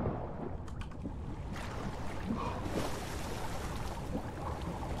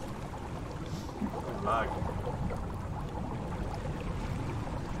 Good lag.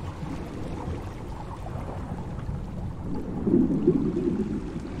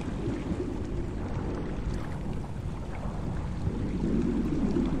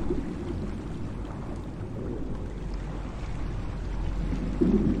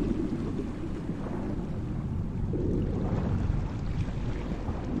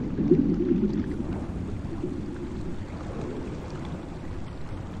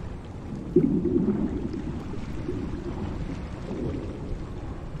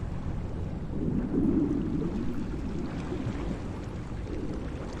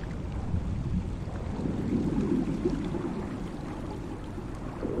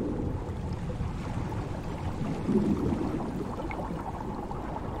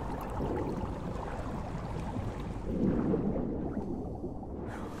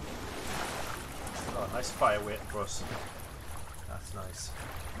 Oh, nice fire waiting for us. That's nice.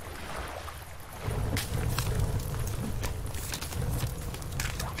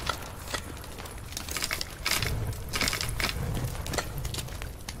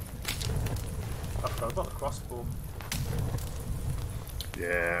 I forgot about the crossbow.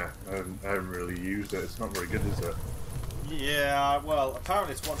 Yeah, I haven't really used it. It's not very good, is it? Yeah, well,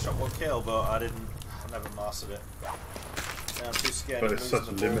 apparently it's one shot, one kill, but I never mastered it. Yeah, I'm too scared But of it's losing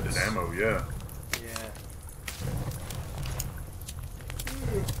such the limited bolts. ammo, yeah. Yeah.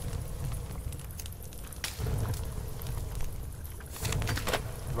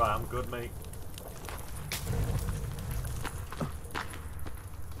 Right, I'm good, mate.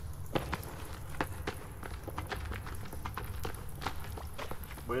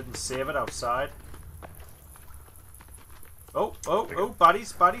 We didn't save it outside. Oh,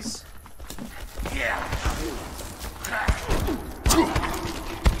 baddies.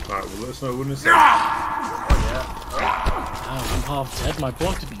 Right, well, let us know when it's Oh, yeah. Oh, I'm half dead. My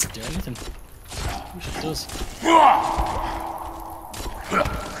block didn't do anything. Wish it does.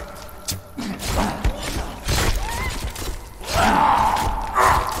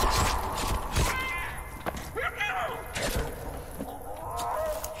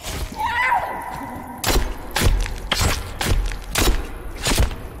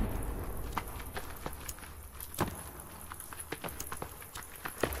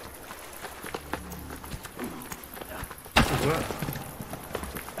 What's that?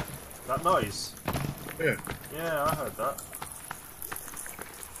 That noise. Yeah. Yeah, I heard that.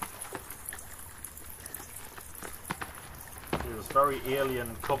 It was very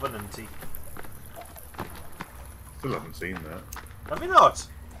Alien Covenant-y. Still haven't seen that. Have you not?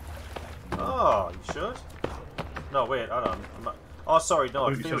 Oh, you should. No, wait, hold on. Oh, sorry, no.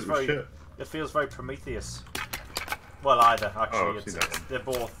 I It thought you feels said it was very. shit. It feels very Prometheus. Well, either actually. Oh, I've seen that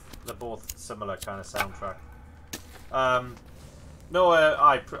one. They're both similar kind of soundtrack. No,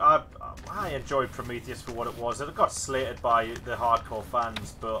 I enjoyed Prometheus for what it was. It got slated by the hardcore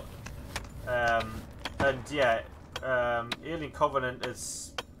fans, but and yeah, Alien Covenant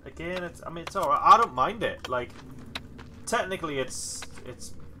is again, it's. I mean, it's alright. I don't mind it. Like, technically, it's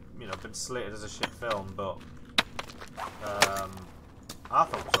you know been slated as a shit film, but I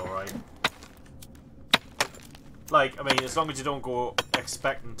thought it was alright. Like, I mean, as long as you don't go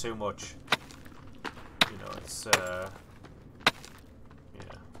expecting too much, you know, it's yeah.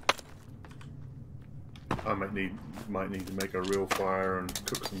 I might need to make a real fire and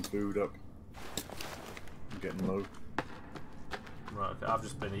cook some food up. I'm getting low. Right, okay, I've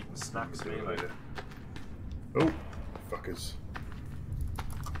just been eating snacks, really. Oh, fuckers!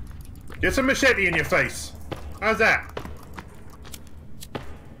 Get some machete in your face. How's that?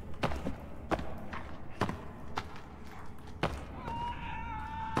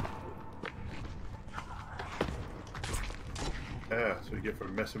 Yeah, that's what you get for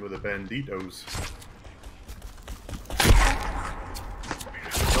messing with the banditos.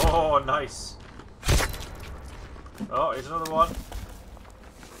 Oh, nice. Oh, here's another one.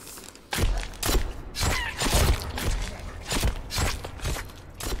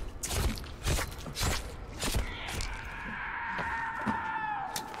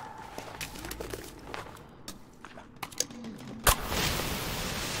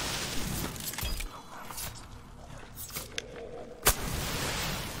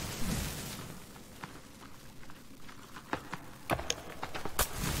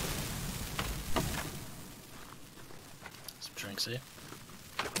 Drinks here.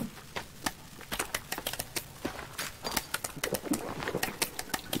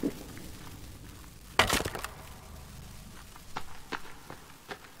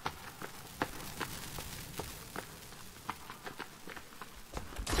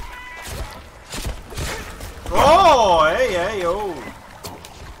 Oh, hey, hey, oh.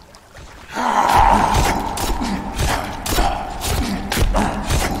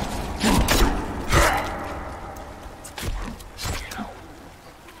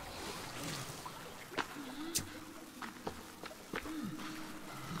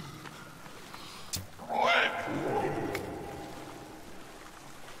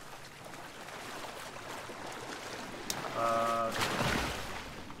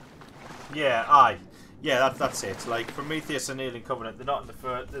 Yeah, that's it. Like Prometheus and Alien Covenant, they're not in the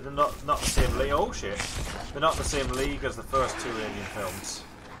first. They're not the same league. Oh shit, they're not the same league as the first two Alien films,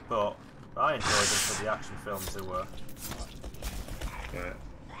 but I enjoyed them for the action films they were. Yeah.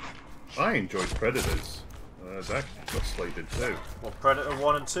 I enjoyed Predators. That got slated too. Well, Predator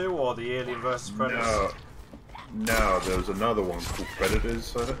 1 and 2, or the Alien vs Predators? No, there was another one called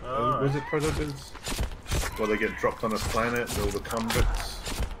Predators. Was it Predators? Where they get dropped on a planet and all the convicts.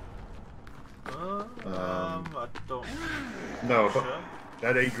 I don't. No, but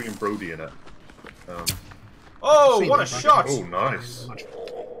that had Adrian Brody in it. Oh, what a shot! Oh, nice.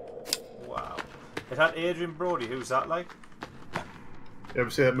 Wow. It had Adrian Brody. Who's that like? You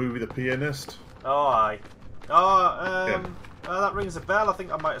ever see that movie, The Pianist? Oh, aye. Oh, that rings a bell. I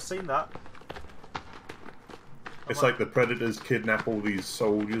think I might have seen that. It's like the Predators kidnap all these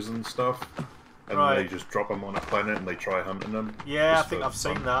soldiers and stuff, and they just drop them on a planet and they try hunting them. Yeah, I think I've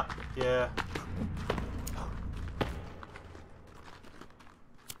seen that. Yeah.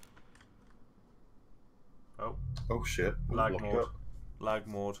 Oh. Oh shit. Lag mode. Lag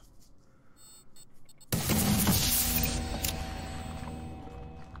mode.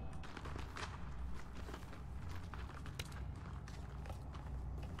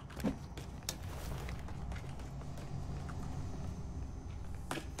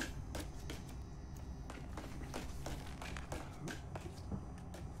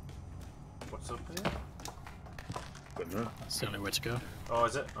 What's up here? Don't know. That's the only way to go. Oh,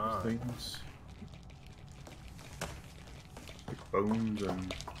 is it? Oh. Things. Bones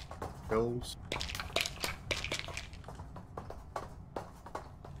and pills.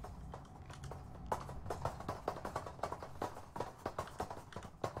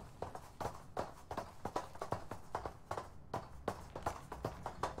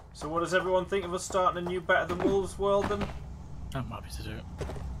 So what does everyone think of us starting a new Better Than Wolves world then? I'm happy to do it.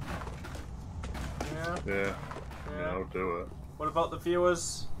 Yeah? Yeah, I'll do it. What about the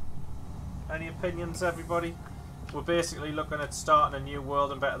viewers? Any opinions, everybody? We're basically looking at starting a new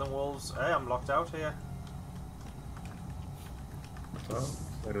world in Better Than Wolves. Hey, I'm locked out here. Well,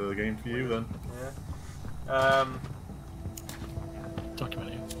 end of the game for you then. Yeah.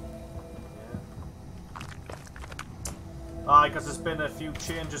 Document you. Aye, because there's been a few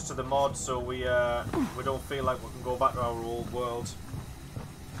changes to the mod, so we don't feel like we can go back to our old world.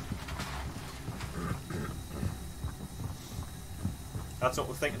 That's what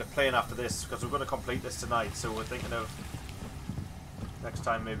we're thinking of playing after this, because we're going to complete this tonight, so we're thinking of next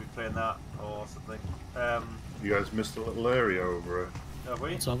time maybe playing that or something. You guys missed a little area over it. Have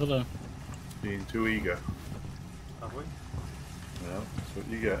we? It's over there. Being too eager. Have we? Well, that's what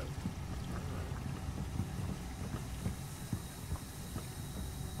you get.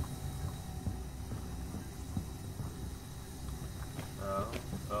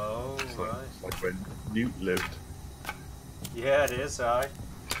 Oh, It's right. like when Newt lived. Yeah, it is, aye.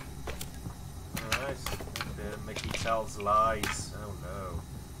 Alright. Okay, Mickey tells lies. Oh no.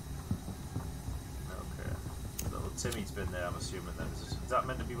 Okay. Little Timmy's been there, I'm assuming then. Is that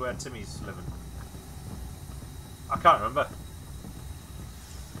meant to be where Timmy's living? I can't remember.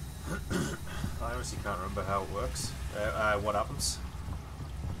 I honestly can't remember how it works. What happens.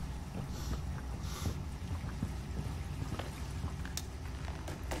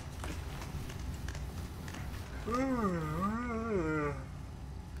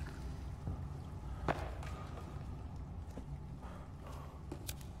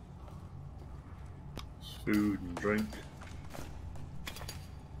 Food and drink.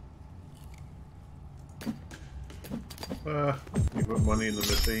 You put money in the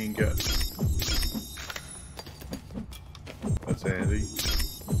machine, get. That's handy.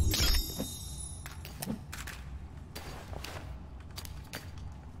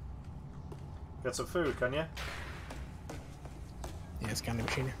 Get some food, can you? Yeah, scan the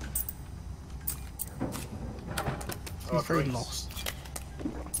machine. Oh, He's very drinks. lost.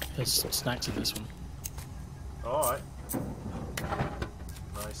 There's snacks in this one. Alright.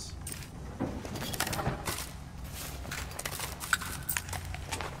 Nice.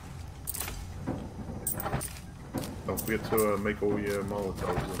 Don't forget to make all your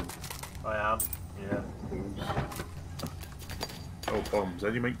Molotovs and I am. Yeah. booze. Oh, bombs. How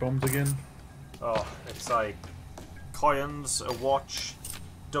do you make bombs again? Oh, it's like coins, a watch,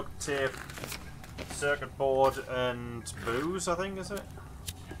 duct tape, circuit board, and booze, I think, is it?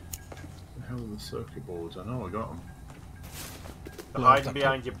 The hell are the circuit boards? I know I got them. They're No, hiding duct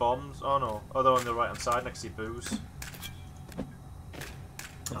behind your bombs. Oh no. Oh, they're on the right hand side next to your booze.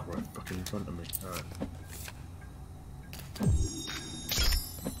 Oh, right, fucking in front of me. Alright.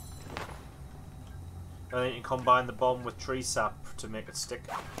 And then you can combine the bomb with tree sap to make it stick.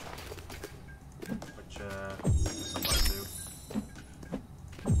 Which, I guess I might do.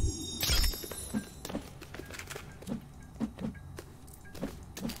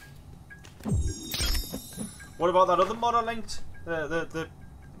 What about that other mod I linked? The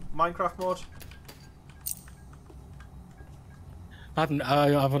Minecraft mod?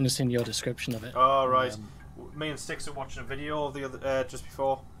 I've only seen your description of it. Oh, right. Me and Sticks are watching a video of the other just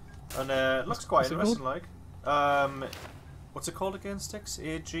before, and it looks quite What's it interesting. Like, what's it called again? Sticks?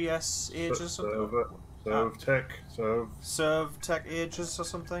 AGS Ages? Serve Tech. Serve Tech Ages or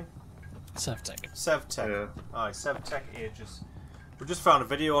something? Sevtech. Sevtech. Yeah. Aye, Sevtech Ages. We just found a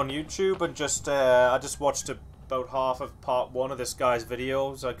video on YouTube and just I just watched about half of part 1 of this guy's video.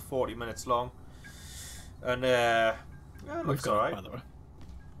 It was like 40 minutes long, and yeah, it looks We've got it, alright. by the way.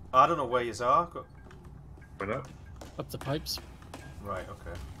 I don't know where you are. Why not? Up the pipes. Right,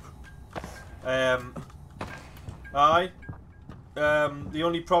 okay. Aye. The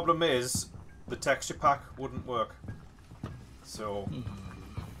only problem is the texture pack wouldn't work. So,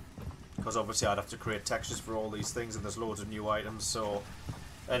 because obviously I'd have to create textures for all these things, and there's loads of new items. So,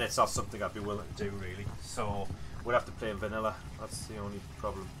 and it's not something I'd be willing to do really. So, we'd have to play in vanilla. That's the only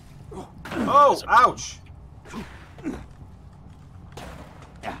problem. Oh, ouch!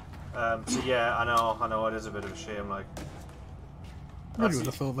 So yeah, I know, it is a bit of a shame. Like, I really would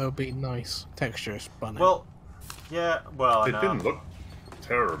have thought they would be nice textures, but no. well, yeah, well, I It know. didn't look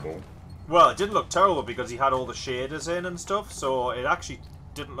terrible. Well, it didn't look terrible because he had all the shaders in and stuff, so it actually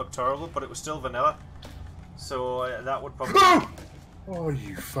didn't look terrible, but it was still vanilla. So that would probably. Oh,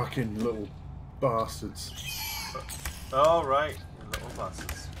 you fucking little bastards. Oh, right, you little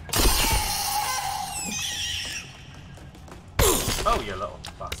bastards. Oh, you little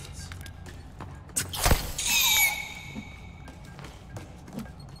bastards.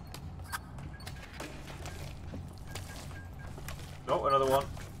 Oh, another one.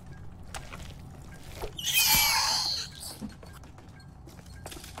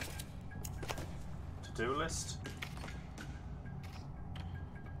 To-do list.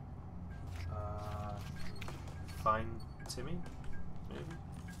 Find Timmy, maybe.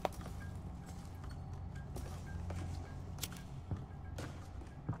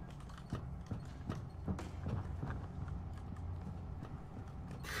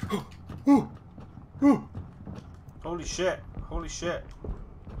 Holy shit! Holy shit!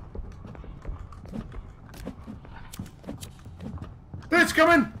 It's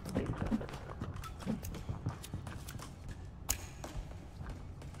coming!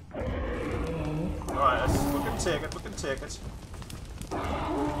 Alright, we can take it, we can take it.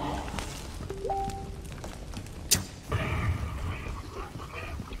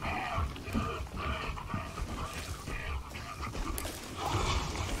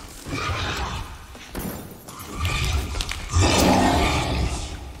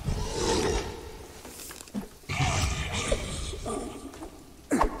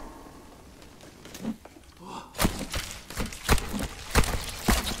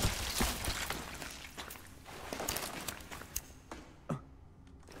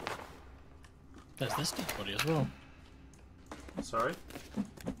 There's this dead body as well. Sorry?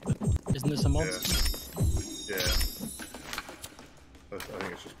 Isn't this a monster? Yeah. I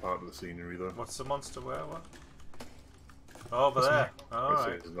think it's just part of the scenery, though. What's the monster where? What? Oh, over there.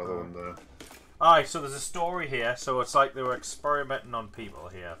 Alright. There's another one there. Alright, so there's a story here. So it's like they were experimenting on people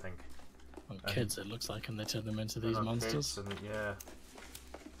here, I think. On kids, it looks like, and they turn them into these On monsters. kids and, yeah.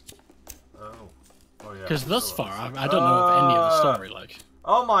 Oh. Oh yeah. Because thus far, I don't know of any of the story. Like,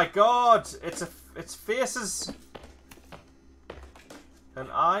 oh my god! It's faces and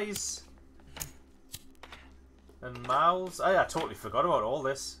eyes and mouths. Oh yeah, I totally forgot about all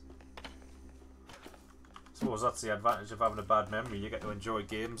this. I suppose that's the advantage of having a bad memory. You get to enjoy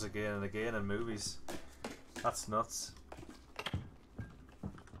games again and again and movies. That's nuts.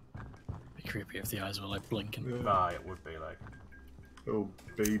 be creepy if the eyes were like blinking. Yeah. Nah, it would be like. Oh,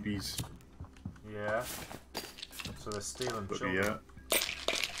 babies. Yeah. So they're stealing But children. yeah.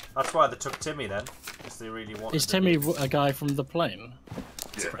 That's why they took Timmy then, because they really wanted. Is Timmy a guy from the plane?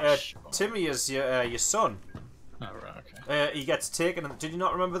 Yeah. Timmy is your son. Oh right, okay. He gets taken. Did you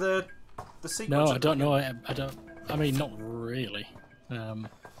not remember the sequence? No, I don't know. I don't. I mean, not really. Oh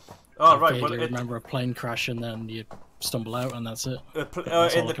I right, vaguely well, remember a plane crash and then you stumble out and that's it.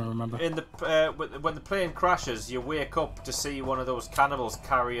 That's in all the I can remember. when the plane crashes, you wake up to see one of those cannibals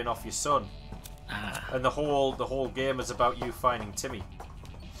carrying off your son, and the whole game is about you finding Timmy.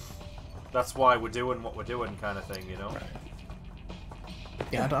 That's why we're doing what we're doing, kind of thing, you know. Right.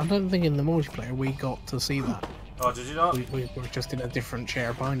 Yeah, I don't think in the multiplayer we got to see that. Oh, did you not? We were just in a different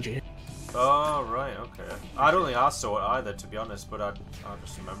chair behind you. Oh right, okay. I don't think I saw it either, to be honest, but I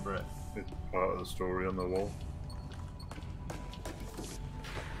just remember it. It's part of the story on the wall.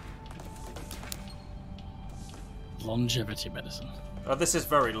 Longevity medicine. Oh, this is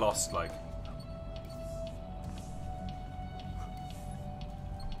very Lost, like.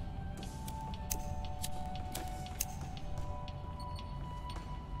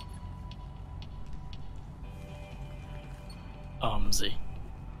 Armsy.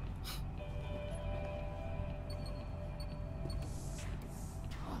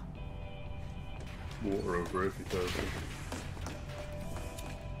 Water over if he does.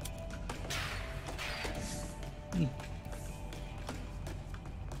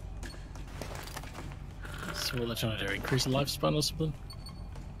 So what they're trying to do, increase the lifespan or something?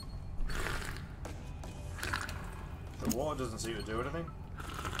 The water doesn't seem to do anything.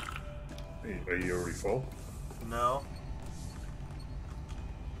 Are you already full? No,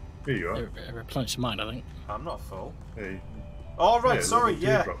 Here you are. It replenished mine, I think. I'm not full. Hey. Oh right, Yeah, sorry, little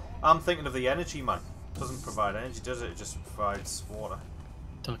yeah. teardrop. I'm thinking of the energy man. Doesn't provide energy, does it? It just provides water.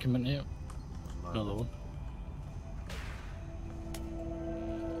 Document here. Right. Another one.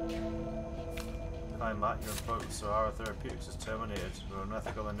 Hi Matt, your employment with Sahara Therapeutics is terminated for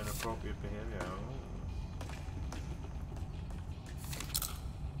unethical and inappropriate behaviour.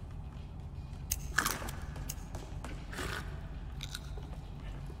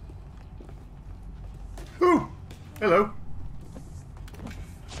 Ooh! Hello!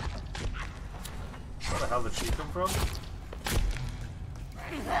 Where the hell did she come from?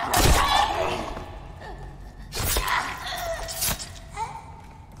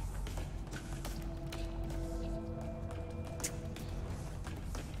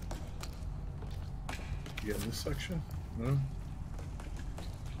 You get in this section? No?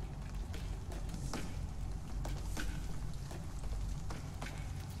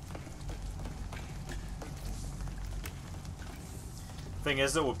 Thing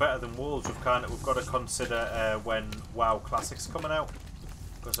is that we're better than Wolves. We've got to consider when WoW Classic's coming out.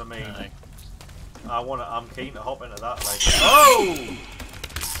 Because I mean, Aye. I'm keen to hop into that. Like, oh,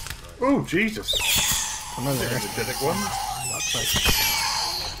 Oh, Jesus! Another Energetic one? that's like,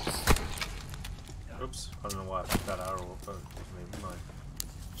 oops! I don't know why I picked that arrow up. But it wasn't even mine.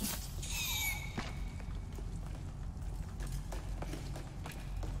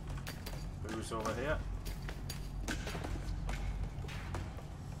 Who's over here?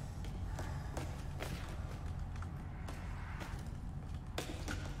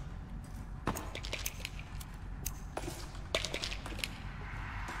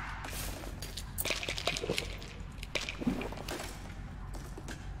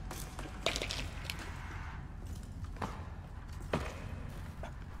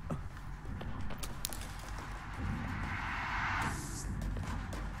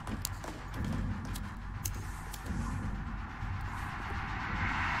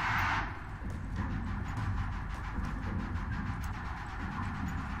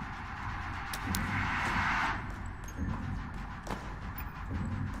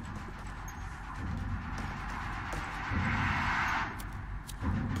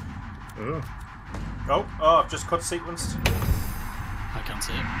 Oh. Oh, I've just cut sequenced. I can't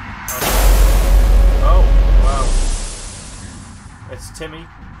see it. Oh, wow. It's Timmy.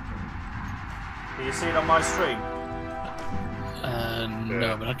 Can you see it on my stream?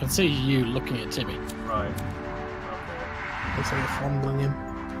 No, but I can see you looking at Timmy. Right. Okay. Looks like you're fondling him.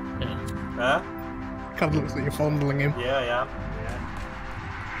 Yeah. Huh? Kind of looks like you're fondling him. Yeah.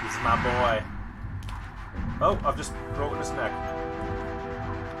 He's my boy. Oh, I've just broken his neck.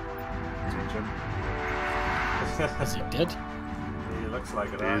 Teach him. Is he dead? He looks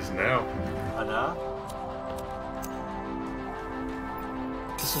like it. He is now. I know.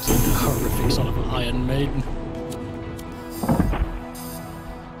 This looks like a horrific sort of Iron Maiden.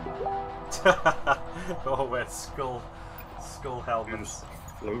 Oh, we're skull helmets. Just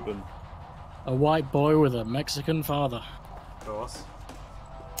floating. A white boy with a Mexican father. Of course.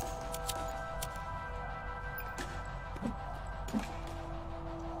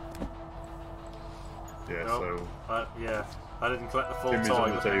 Yeah, Nope. so Yeah, I didn't collect the full Timmy's toy. on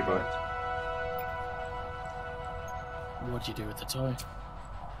the but table. never mind. What'd you do with the toy?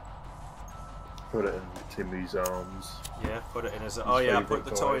 put it in Timmy's arms. Yeah, put it in his. Oh yeah, put favourite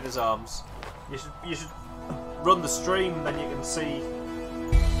the toy. toy in his arms. You should run the stream, then you can see.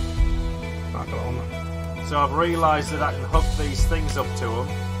 I don't know. So I've realised that I can hook these things up to him,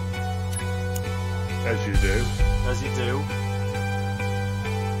 As you do. as you do.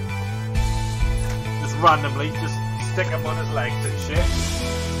 Just randomly, just stick them on his legs and shit.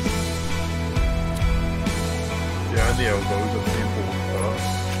 Yeah, and the elbows are the important part.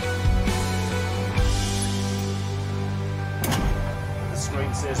 The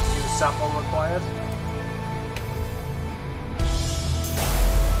screen says new sample required.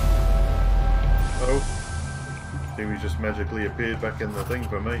 Oh. Timmy just magically appeared back in the thing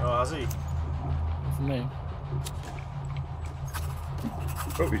for me. Oh, has he? For me.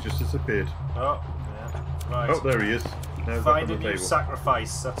 Oh, he just disappeared. Oh, yeah. Right. Oh, there he is. Now he's back on Find a the new table.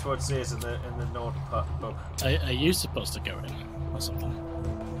 sacrifice. That's what it says in the note book. Are you supposed to go in or something?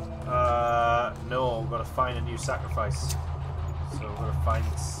 No, I'm gonna find a new sacrifice. So I'm gonna find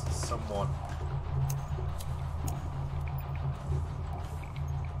someone.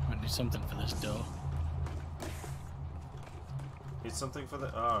 I need something for this door. Need something for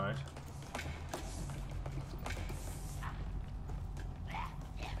the. All right.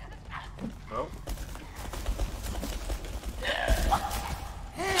 Oh.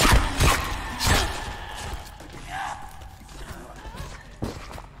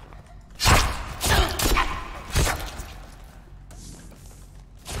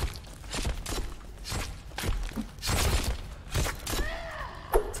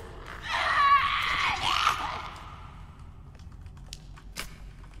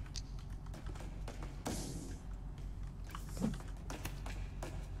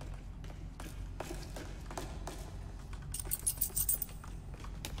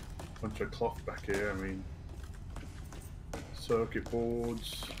 Bunch of cloth back here, I mean. Circuit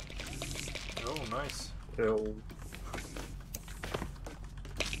boards, Oh, nice. pill.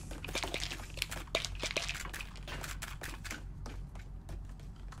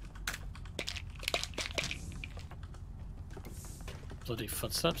 Bloody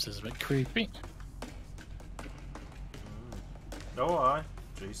footsteps is a bit creepy. Oh, aye.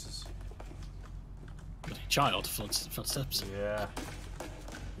 Jesus. Bloody child footsteps. Yeah.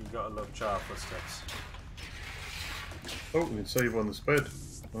 You gotta love child footsteps. Oh, we can save on this bed.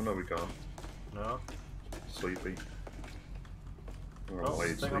 Oh no, we can't. No? Sleepy. Oh,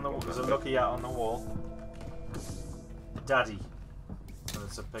 laid thing on sleep the, there's a that lucky hat on the wall. Daddy. And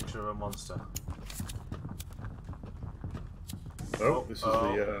it's a picture of a monster. bed. Oh, this is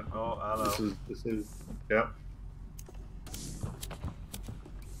the. Oh, hello. This is. Yeah.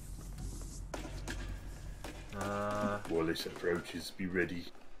 Wallace approaches. Be ready.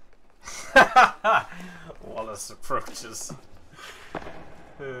 Wallace approaches.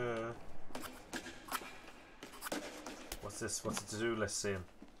 What's this? What's the to-do list saying?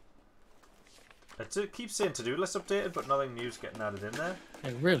 It keeps saying to-do list updated, but nothing new's getting added in there.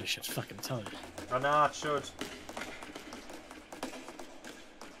 It really should fucking tell you. Oh, nah, it should.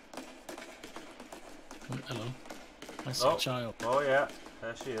 Oh, hello. I see a child. Oh yeah,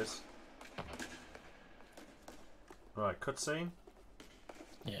 there she is. Right, cutscene.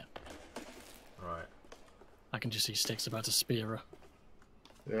 Yeah. Right. I can just see Sticks about to spear her.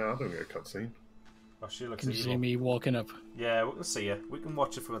 Yeah, I don't get a cutscene. Oh, she looks Can you evil. see me walking up? Yeah, we can see her. We can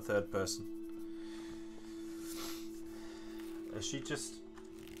watch it from a third person. Is she just?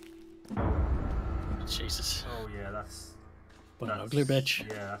 Jesus. Oh yeah, that's. What an that's- ugly bitch.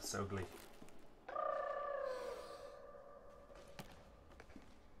 Yeah, that's ugly.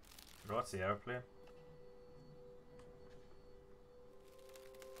 What's the airplane?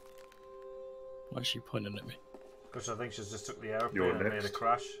 Why is she pointing at me? Because I think she's just took the aeroplane You're and made a next.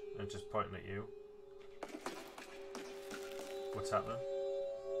 crash and just pointing at you. What's happening?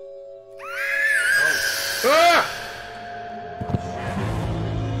 Oh. Ah!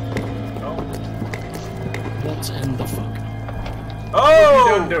 Oh. What in the fuck? Oh! What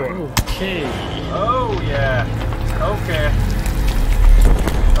you done doing? Okay. Oh yeah. Okay.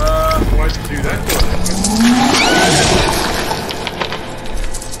 Why'd you do that to us?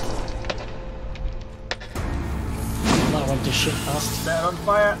 That went to shit fast. Set it on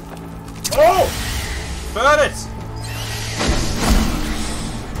fire. Oh! Burn it!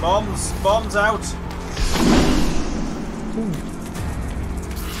 Bombs out.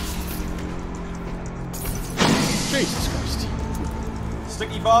 Jesus Christ.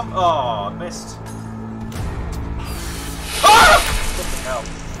 Sticky bomb. Oh, I missed. Ah! Fucking hell.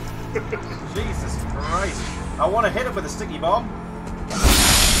 Jesus Christ. I want to hit it with a sticky bomb.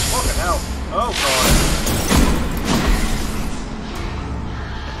 Fucking hell. Oh god.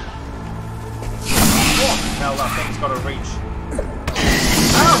 Fucking hell, that thing's got to reach.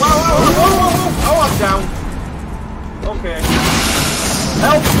 Ah, whoa. Oh, I'm down. Okay.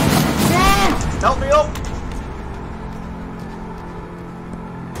 Help! Help me up!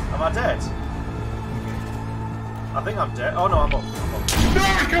 Am I dead? I think I'm dead. Oh no, I'm up. No,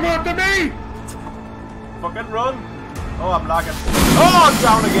 come after me! Fucking run! Oh, I'm lagging. Oh, I'm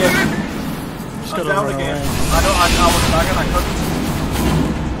down again! Just I'm gotta down run again. around. I was lagging, I couldn't.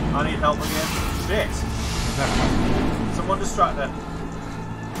 I need help again. Shit! Someone distracted.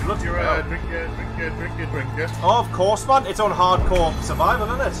 Look, You're drink it. Oh, of course, man. It's on hardcore survival,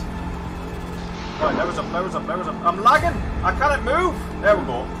 isn't it? Right, there was up. I'm lagging. I cannot move. There we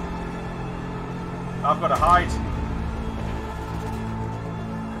go. I've got to hide.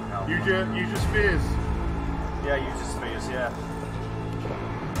 Use your spears. Yeah, use your spears, yeah.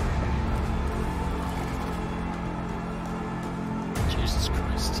 Jesus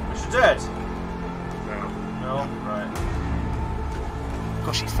Christ. Is she dead? No. No? Right.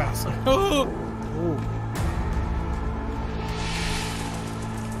 Gosh, she's fast. Oh!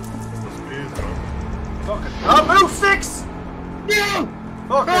 The spears gone. Fucking. Oh, move, Six! No!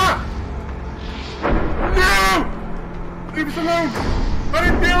 Fucking. Ah! No! Leave us alone! I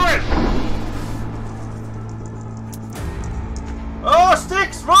didn't do it! Oh,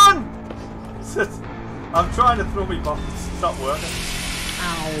 Sticks, run! I'm trying to throw me bombs. It's not working.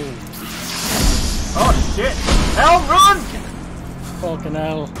 Ow! Oh, shit! Hell, run! Fucking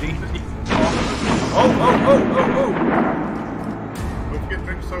hell. Oh. Don't forget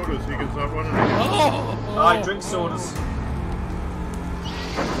drink sodas so you can start running. Oh! I drink sodas.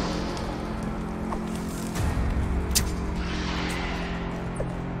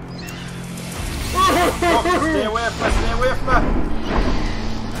 Stay away from me!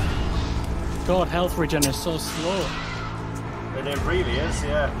 God, health regen is so slow. It really is,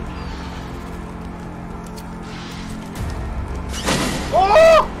 yeah.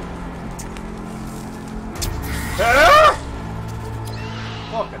 Oh! Ah!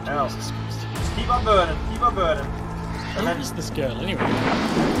 Fucking hell. Jesus Christ. Just keep on burning. And Who then, is this girl anyway? I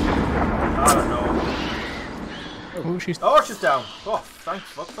don't know. Oh, she's Oh, she's down. Oh, thanks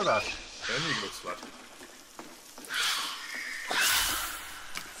fuck for that. Then you go slut.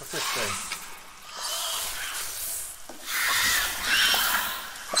 What's this thing?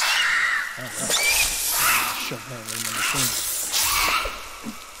 Shove her in the machine.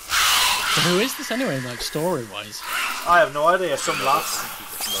 So who is this anyway, like story-wise? I have no idea. Some lass.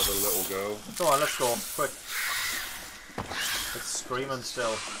 Another little girl. Come on, let's go. Quick. It's screaming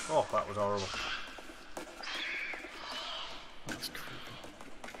still. Oh, that was horrible. That's creepy.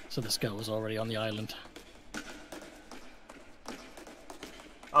 So this girl was already on the island.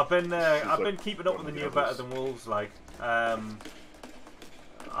 I've been keeping up with the new Better Than Wolves. Like, I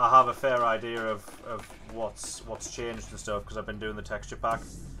have a fair idea of what's changed and stuff because I've been doing the texture pack.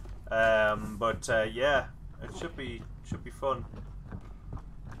 But yeah, it should be fun.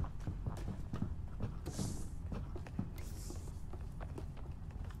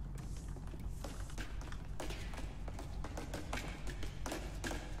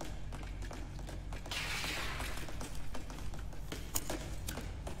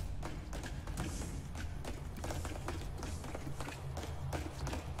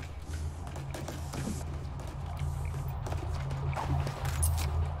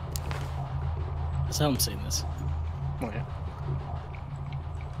 I haven't seen this. Oh, yeah.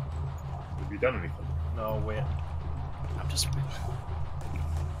 Have you done anything? No, wait. I'm just.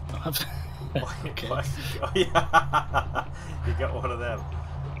 Okay. Oh yeah, you got one of them.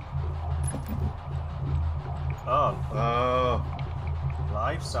 Oh, Oh.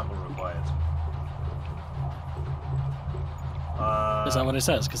 live sample required. Is that what it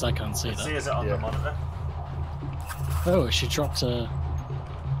says? Because I can't see It that. says it on the monitor. Oh, she dropped a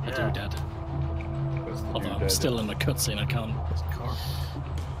Yeah. doodad. That's the Although I'm doodad. still in the cutscene, I can't. It's a car.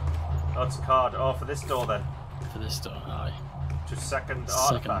 Oh, it's a card. Oh, for this door then. For this door, aye. Just second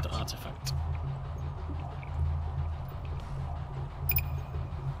Second artifact. artifact.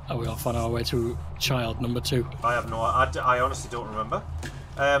 Are we off on our way to child number 2? I have no. I honestly don't remember.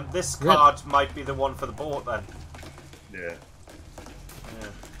 This Really? card might be the one for the boat then. Yeah. Yeah.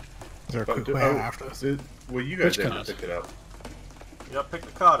 Is there a But quick do- way out after this? Well, you guys Which able card? to pick it up. You know, pick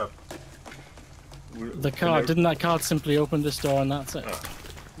the card up. The card, didn't that card simply open this door and that's it? Oh.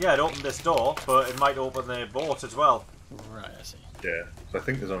 Yeah, it opened this door, but it might open the boat as well. Right, I see. Yeah. So I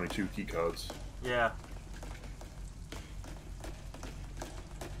think there's only 2 key cards. Yeah.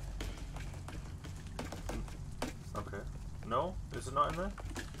 Okay. No? Is it not in there?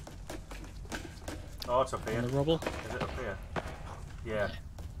 Oh, it's up here. In the rubble? Is it up here? Yeah.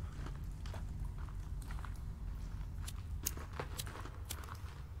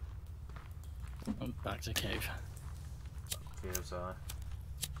 And back to cave. Here's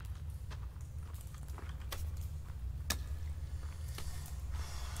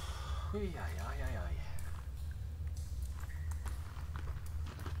Ay, ay, ay, ay, ay.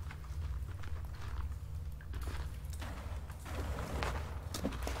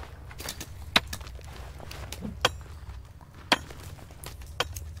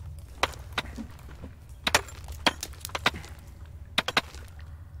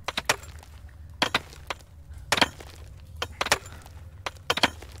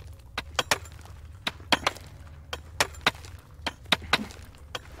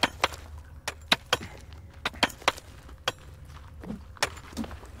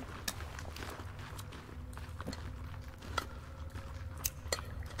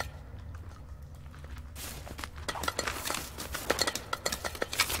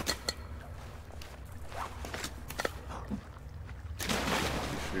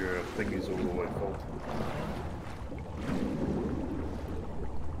 Your thing is all the way full.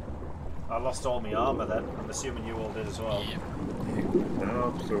 I lost all my armour then. I'm assuming you all did as well. Yep.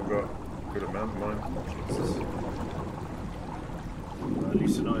 No, I've still got a good amount of mine. Jesus. Well, at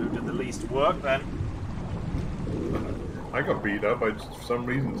least you know who did the least work then. I got beat up. I just, for some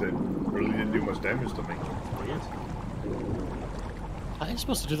reason, it really didn't do much damage to me. Weird. Are you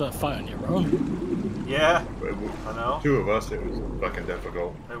supposed to do that fight on your own? Yeah, But I know. 2 of us, it was fucking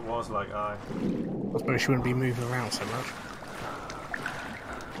difficult. It was like aye. I suppose she wouldn't be moving around so much,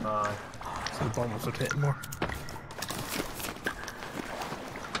 Aye. so the bombs would hit more.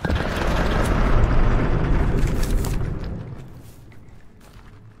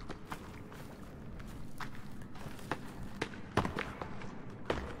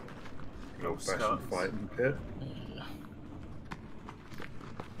 Old-fashioned skeletons. fighting pit.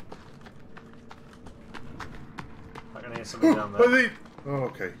 I can hear something down Oh, there. oh,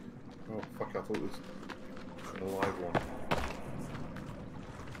 okay. Oh, fuck, I thought it was an alive one.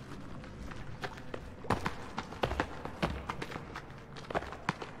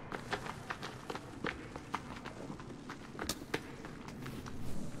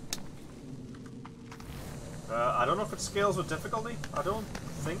 I don't know if it scales with difficulty. I don't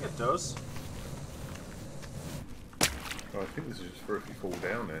think it does. Oh, I think this is just for if you fall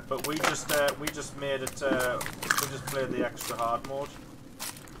down there. But we just made it. We just played the extra hard mode.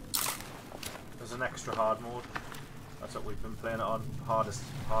 There's an extra hard mode. That's what we've been playing it on. Hardest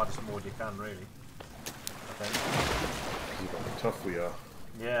mode you can really. I think. This is how tough we are.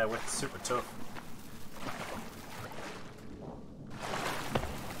 Yeah, we're super tough.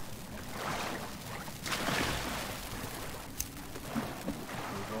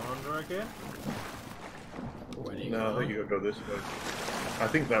 Are we going under again? Where do you No, go? I think you gotta go this way. I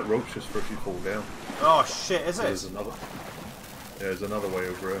think that rope's just for if you fall down. Oh shit! Is There's it? another. Yeah, there's another way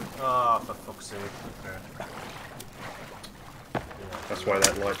over here. Oh, for fuck's sake! Okay. Yeah. That's why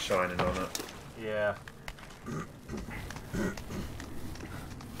that light's shining on it. Yeah.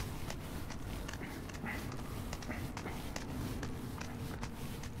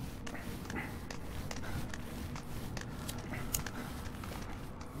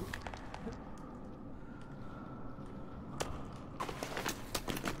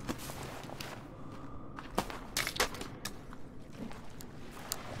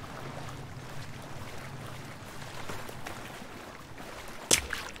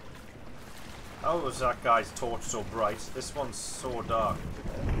 How was that guy's torch so bright? This one's so dark.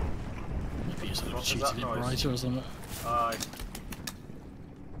 Maybe you sort What of was cheated that it noise? brighter or something. Aye.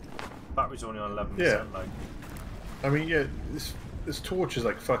 Battery's only on 11%, Yeah. like. I mean, yeah, this torch is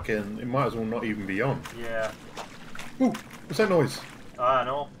like fucking. It might as well not even be on. Yeah. Ooh, what's that noise? I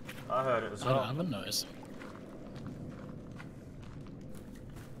know. I heard it as I well. haven't noticed.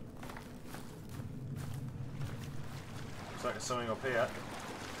 Looks like there's something up here.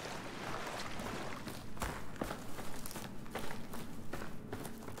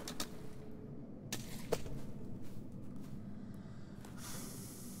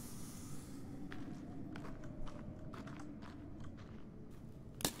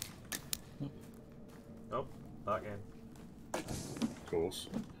 Nope, back in. Of course.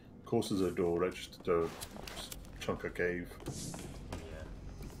 Of course there's a door, that's just a chunk of cave.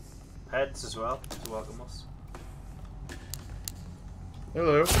 Yeah. Heads as well to welcome us.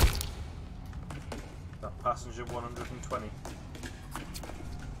 Hello. That passenger 120.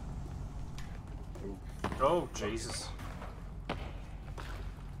 Ooh. Oh, Jesus.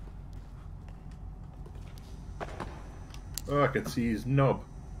 Oh, I can see his knob.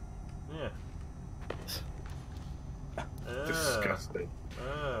 Yeah. Disgusting.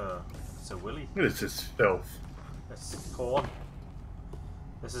 It's a willy. What is this filth? It's porn.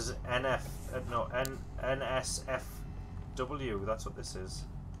 This is NSFW. That's what this is.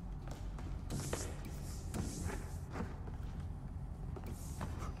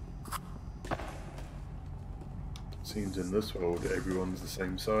 Seems in this world everyone's the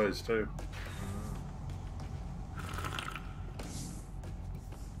same size too.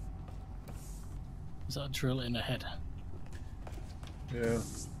 Is that a drill in a head? Yeah.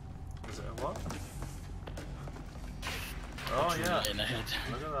 Is it a what? Oh Drill yeah. in a head.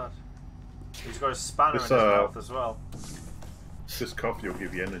 Look at that. He's got a spanner This, in his mouth as well. This coffee will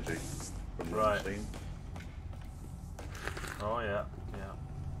give you energy from the Right. machine. Oh yeah. Yeah.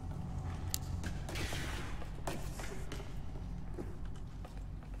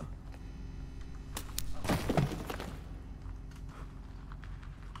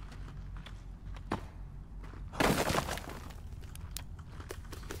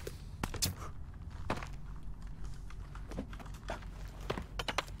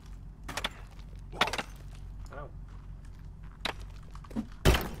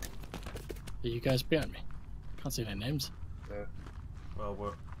 Are you guys behind me? Can't see any names. Well,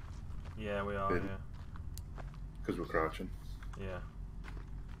 we're. Yeah, we are. Good. Yeah. Because we're crouching. Yeah.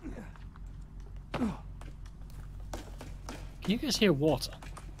 Can you guys hear water?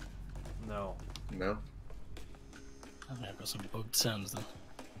 No. No? I think I've got some bugged sounds then.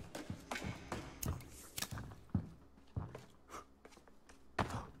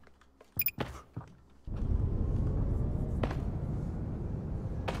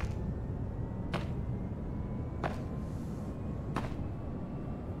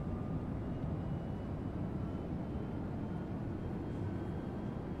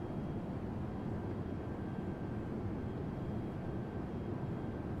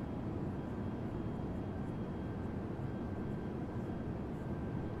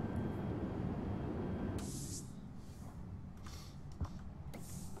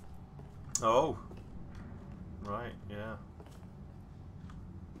 Oh. Right. Yeah.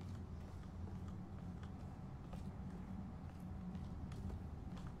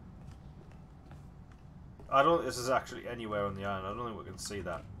 I don't think this is actually anywhere on the island. I don't think we can see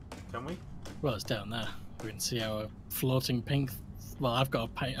that. Can we? Well, it's down there. We can see our floating pink. Well, I've got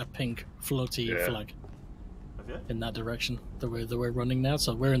a pink floaty Yeah. flag Have you? in that direction. The way that we're running now,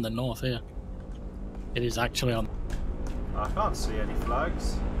 so we're in the north here. It is actually on. I can't see any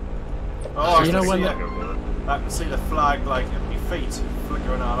flags. Oh, I You know can when see the- it. I can see the flag like at my feet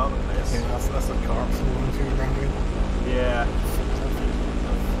flickering all over the place. Yeah, that's a car falling through the ground again. Yeah.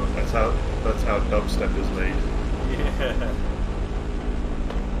 That's how dubstep is made. Yeah.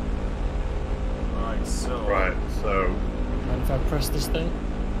 Right, so. Right, so And if I press this thing,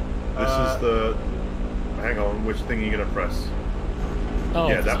 this is the... Hang on, which thing are you going to press? oh,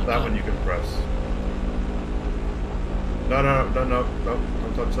 Yeah, that one you can press. No,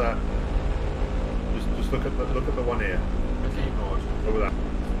 don't touch that. Just look at the one here. The keyboard. Over that.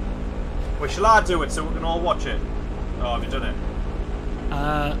 Well, shall I do it so we can all watch it? Oh, have you done it?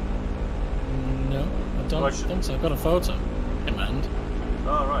 No, I don't Well, think so. I've got a photo in my hand.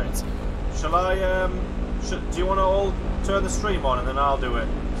 Oh, right. That's- Shall I, do you want to all turn the stream on and then I'll do it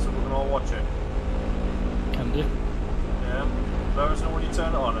so we can all watch it? Can do. Yeah? Let us know when you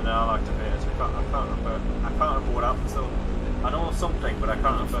turn it on and then I'll activate it. I can't remember what happens though. I know something, but I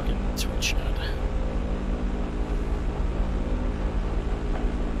can't remember. Fucking Twitch ad.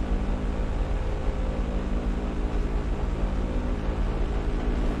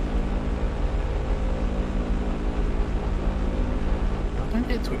 I don't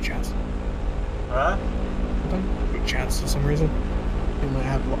get Twitch ads. Huh? I don't get Twitch ads for some reason. I think my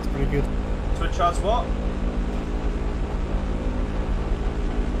ad block's pretty good. Twitch ads what?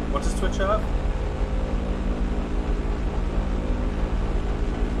 What does Twitch have?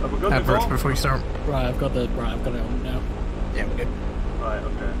 Are we good to go? Before you start. Right, I've got it on now. Yeah, we're good. Right,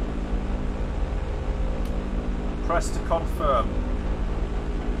 okay. Press to confirm.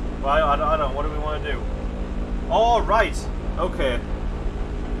 Well, I don't know. What do we want to do? Oh, right. Okay.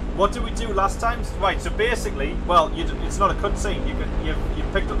 What did we do last time? Right. So basically, well, it's not a cutscene.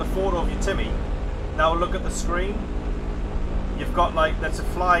 You've picked up the photo of your Timmy. Now look at the screen. You've got like that's a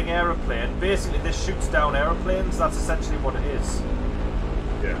flying aeroplane. Basically, this shoots down aeroplanes. That's essentially what it is.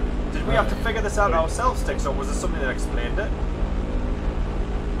 Yeah. Did we have to figure this out ourselves, Tix, or was there something that explained it?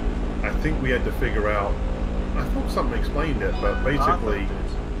 I think we had to figure out. I thought something explained it, but basically,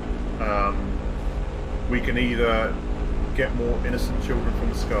 we can either get more innocent children from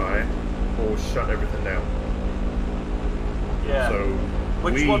the sky or shut everything down. Yeah. So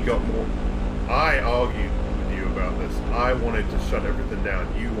we got more. I argued with you about this. I wanted to shut everything down.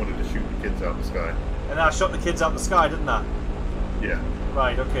 You wanted to shoot the kids out the sky. And I shot the kids out the sky, didn't I? Yeah.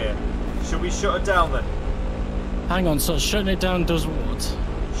 Right. Okay. Should we shut it down then? Hang on, so shutting it down does what?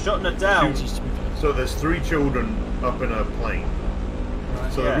 Shutting it down. So there's 3 children up in a plane.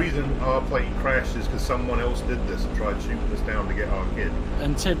 Right. So the reason our plane crashed is because someone else did this and tried shooting us down to get our kid.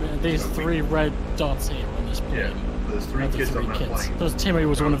 And these 3 red dots here on this plane. Yeah. There's 3 kids on that plane. So Timmy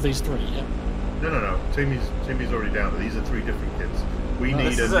was one of these 3, yeah? No. Timmy's already down there. These are 3 different kids. We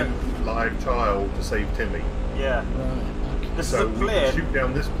need a new live child to save Timmy. Yeah. Right. Okay. This So is a we plane. can shoot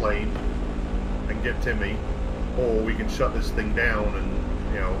down this plane and get Timmy, or we can shut this thing down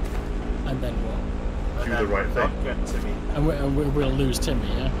and, you know, And then what? do the right thing. Not get Timmy. And we'll lose Timmy,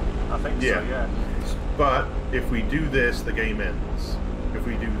 yeah? I think so. Yeah. Yeah. But if we do this, the game ends. If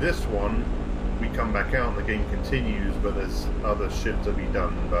we do this one, we come back out and the game continues, but there's other shit to be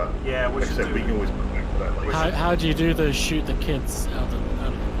done. But Yeah, we like I should said, do. we can always come back to that later. How do you do the shoot the kids out of the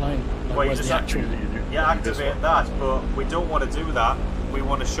plane? Like, Well, you where's just the actual... You activate that, but we don't want to do that. We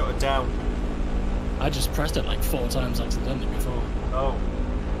want to shut it down. I just pressed it like 4 times accidentally before. Oh.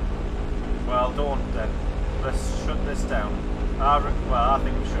 Well, don't then. Let's shut this down. Well, I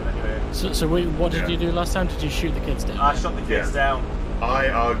think we should anyway. So what did you do last time? Did you shoot the kids down? I shut the kids down. I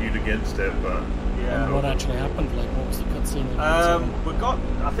argued against it, but Yeah. And what actually happened? Like, what was the cutscene?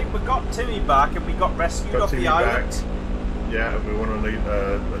 I think we got Timmy back and we got rescued off the island. Yeah, and we went on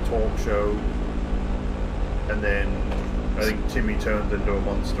a talk show, and then I think Timmy turned into a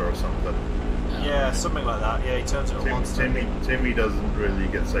monster or something. Yeah, something like that. Yeah, he turns into a monster. Timmy doesn't really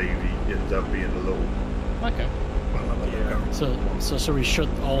get saved. He ends up being a little. Okay. Yeah. So we shut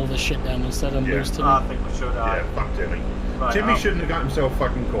all the shit down instead and lose Timmy? I think we should. Yeah, fuck Timmy. Right, Timmy shouldn't have got himself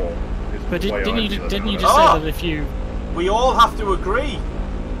fucking caught. But didn't you just say that if you... We all have to agree.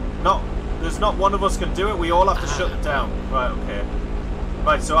 There's not one of us can do it. We all have to shut it down. Right, okay.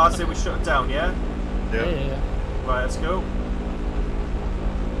 Right, so I say we shut it down, yeah? Yeah. Right, let's go.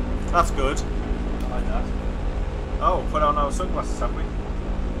 That's good. I like that. Oh, put on our sunglasses, have we?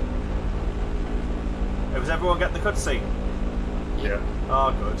 Was everyone getting the cutscene? Yeah.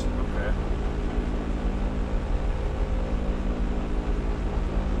 Oh, good. Okay.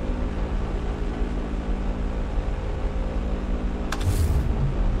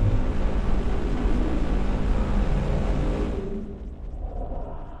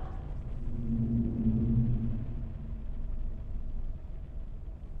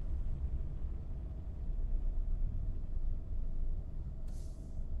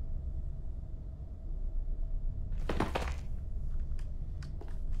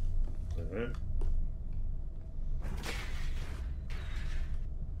 Alright.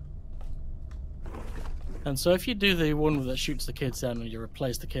 And so if you do the one that shoots the kids down and you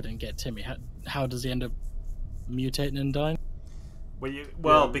replace the kid and get Timmy, how does he end up mutating and dying?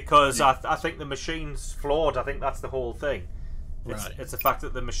 Because I think the machine's flawed. I think that's the whole thing. Right. It's the fact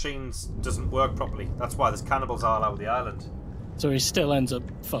that the machines doesn't work properly. That's why there's cannibals all over the island. So he still ends up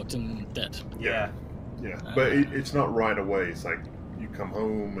fucked and dead. Yeah. Yeah, but it's not right away. It's like you come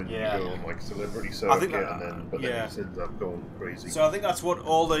home and Yeah. you go on like celebrity I circuit, think that- and then yeah. then it ends up going crazy. So I think that's what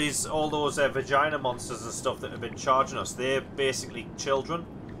all those vagina monsters and stuff that have been charging us. They're basically children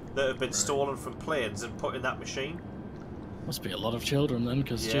that have been stolen from planes and put in that machine. Must be a lot of children then,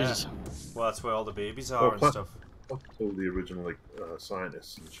 because Jesus. Well, that's where all the babies are and plus, stuff. plus all the original like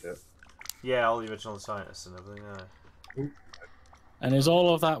scientists and shit. Yeah, all the original scientists and everything. And is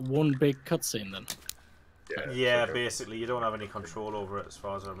all of that one big cutscene then? Yeah. Yeah, it's like basically, you don't have any control over it as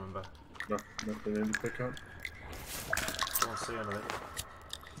far as I remember. nothing in to pick up. Don't see anything.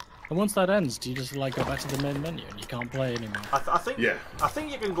 And once that ends, do you just like go back to the main menu and you can't play anymore? I think Yeah. I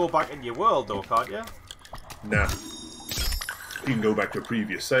think you can go back in your world though, can't you? Nah. you can go back to a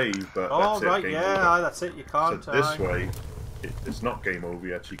previous save, but Oh, that's right, it. Game yeah, over. aye, that's it. You can't. So this aye. way, it's not game over.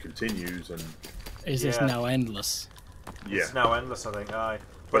 It actually continues, and Is this Yeah. now endless? yeah, It's now endless, I think. Aye.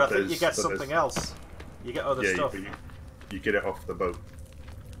 But I think you there's- get but something there's- else. You get other yeah, stuff. you get it off the boat.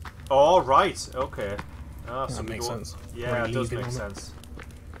 Oh, right. Okay. Ah, so That we makes go... sense. Yeah, Or it does leaving make on it. sense.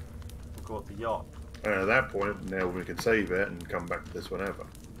 We'll go up the yacht. And at that point, now we can save it and come back to this whenever.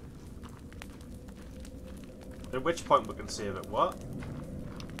 At which point we can save it? What?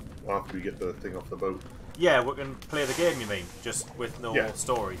 After we get the thing off the boat. Yeah, we can play the game, you mean? Just with no Yeah.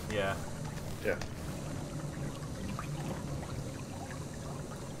 story. Yeah. Yeah.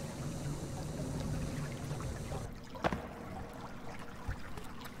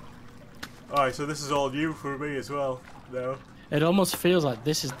 Alright, so this is all new for me as well. No. It almost feels like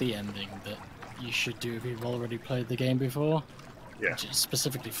this is the ending that you should do if you've already played the game before. Yeah. Just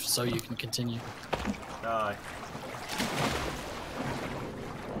specifically so you can continue. Aye.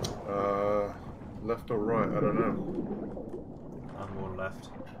 Left or right? I don't know. And more left.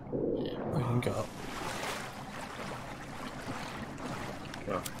 Yeah. We can go up.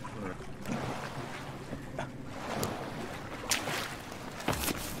 Oh, alright.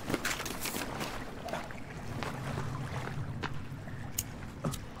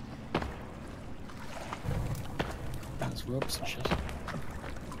 There's ropes and shit.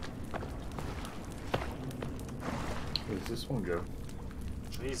 Where does this one go?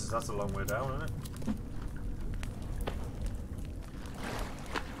 Jesus, that's a long way down, isn't it?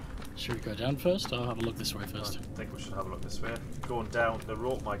 Should we go down first, or have a look this way first? I think we should have a look this way. Going down, the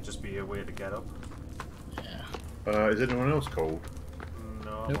rope might just be a way to get up. Yeah. Is anyone else cold?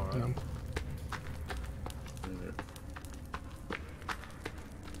 No, I'm Nope. alright.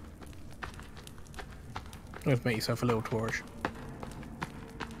 Let's make yourself a little torch.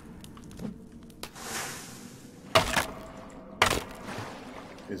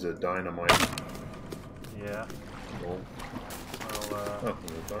 Is it dynamite? Yeah. Oh, Well,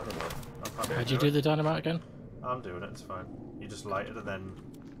 there's dynamite. I'm happy How'd to you do the dynamite again? I'm doing it, it's fine. You just light it and then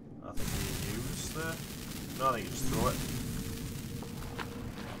I think you use the... No, I think you just throw it.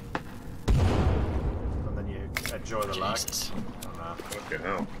 And then you enjoy the lag. Jesus. Oh, nah. Okay,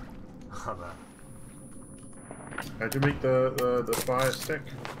 now. Oh, nah. How'd you make the fire stick?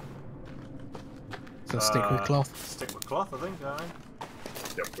 So stick with cloth. Stick with cloth, I think, aye.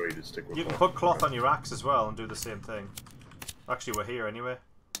 The upgraded stick with You can put cloth on your axe as well and do the same thing. Actually, we're here anyway.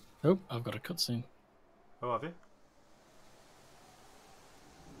 Oh, I've got a cutscene. Oh, have you?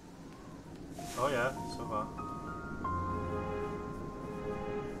 Oh yeah, so far.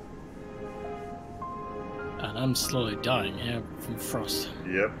 And I'm slowly dying here from frost.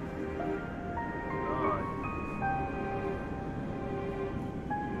 Yep. Alright.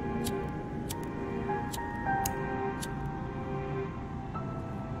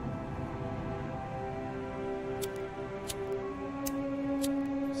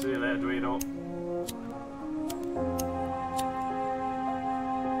 See you later, Duino.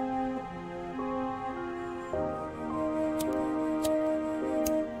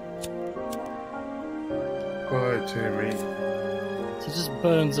 Bye, Timmy. So it just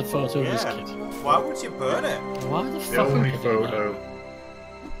burns a photo of this Yeah. kid. Why would you burn it? Why the The fuck would only you do that? photo.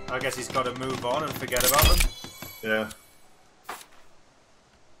 I guess he's got to move on and forget about them. Yeah.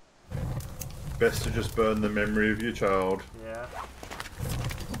 Best to just burn the memory of your child. Yeah,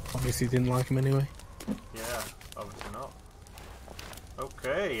 Obviously didn't like him anyway. yeah, obviously not.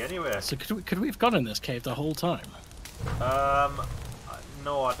 Okay, anyway. So could we have gone in this cave the whole time?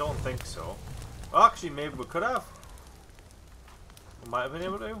 No, I don't think so. Well, actually, maybe we could have. We might have been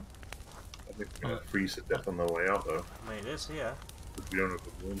able to. I think we're gonna freeze to death on the way out, though. I mean, it is here. We don't have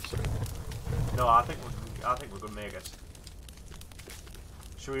the room, so. No, I think we're gonna make it.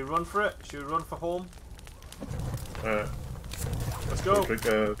 Should we run for it? Should we run for home? Let's go. Drink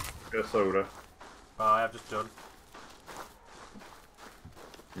a soda. I've just done.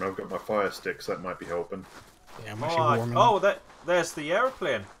 And I've got my fire sticks, that might be helping. Yeah, I'm actually warming up. Oh, there's the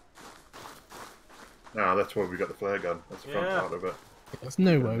airplane. Ah, that's why we got the flare gun. That's the fun Yeah. part of it. There's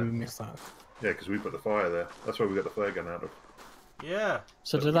no way we missed that. Yeah, because we put the fire there. That's why we got the flare gun out of. Yeah.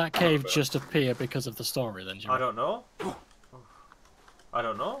 So did that cave just appear because of the story then, Jimmy? I don't know. I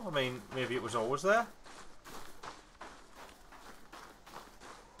don't know. I mean, maybe it was always there.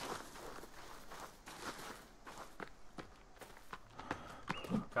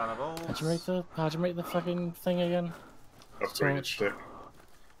 Cannibals. How'd you make the fucking thing again? Upgraded Torch. stick.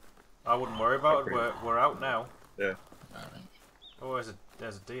 I wouldn't worry about it. We're out now. Yeah. Alright. Oh,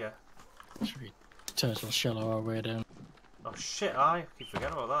 there's a deer. Should we turtle shallow our way down? Oh shit! I keep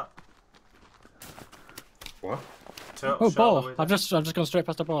forgetting about that. What? turtle Oh, shell. ball! I've just gone straight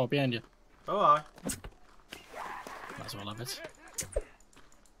past the ball behind you. Oh, aye. Might as well have it.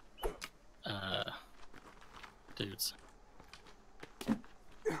 Dudes.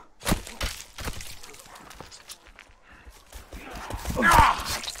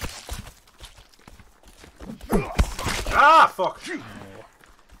 Ah, fuck!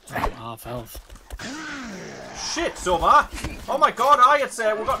 Oh, half health. Shit, Summer! Oh my god, aye, it's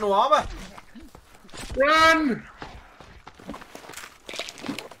we've got no armour. Run!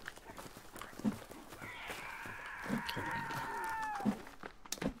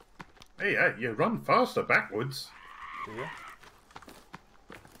 Hey, you run faster backwards. Do you?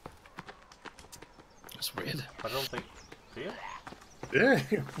 That's weird. I don't think. Do you? Yeah,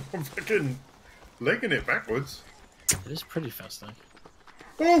 I'm fucking legging it backwards. It is pretty fast, though.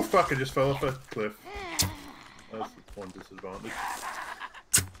 Oh, fuck, I just fell off a cliff. That's one disadvantage.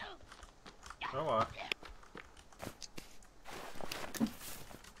 Oh, aye.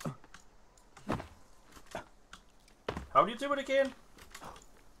 How do you do it again?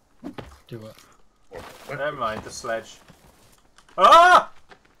 Do what? What? Never mind, the sledge. Ah!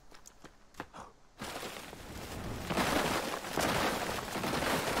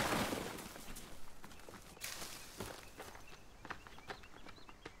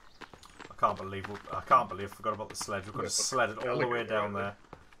 I can't believe I forgot about the sledge. We've got to sled it all the way down there.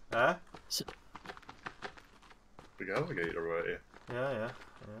 Eh? Big alligator right here. Yeah.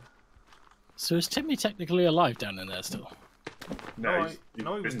 So is Timmy technically alive down in there still? No, he's he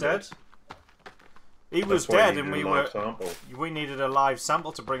was been dead. dead. He was That's why dead, you and need a live sample. we needed a live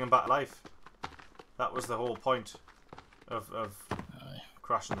sample to bring him back to life. That was the whole point of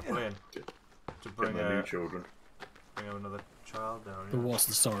crashing the plane, to bring Get my new children. bring another child down. But what's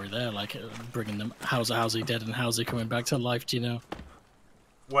the story there? Like bringing them, how's he dead and how's he coming back to life? Do you know?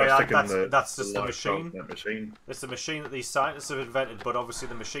 Well, Sticking that's just the live machine. that machine. It's the machine that these scientists have invented, but obviously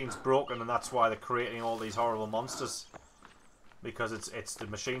the machine's broken, and that's why they're creating all these horrible monsters. Because it's the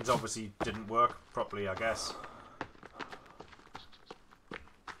machines obviously didn't work properly, I guess.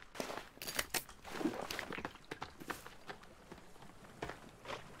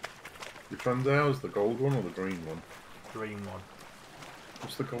 Which one's ours? The gold one or the green one? Green one.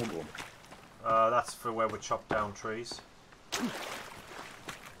 What's the gold one? That's for where we chop down trees.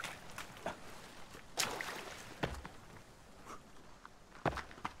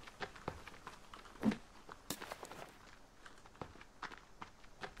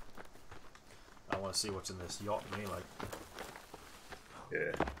 I want to see what's in this yacht, me like.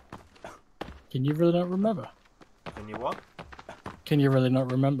 Yeah. Can you really not remember? Can you what? Can you really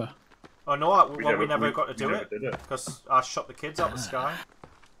not remember? Oh no, we never got to do never it did it. because I shot the kids out of the sky.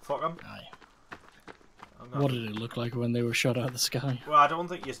 Fuck them. Aye. What did it look like when they were shot out of the sky? Well, I don't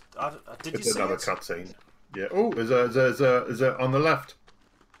think you. Did you It's see another it? cutscene. Yeah. Oh, is there on the left?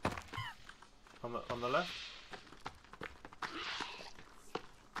 On the left?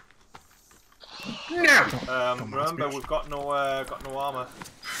 No. Remember, we've got no armor.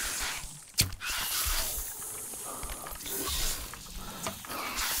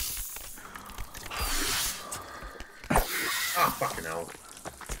 Ah, fucking hell.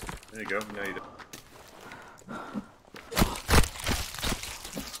 There you go. Now you do.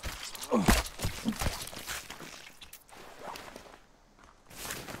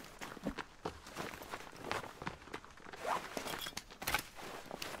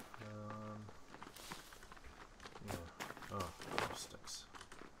 Yeah. Oh, sticks.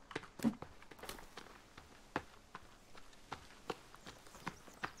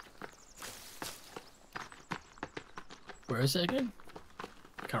 Where is it again?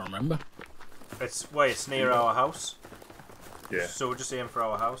 Can't remember. It's near our house. Yeah. So we're just aim for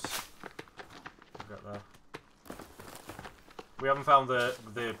our house. Got there. We haven't found the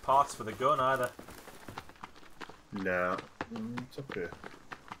parts for the gun either. Nah. It's up here.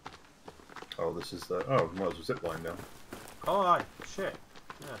 Oh, this is the. Oh, might as well zip line now. Oh, aye. Shit.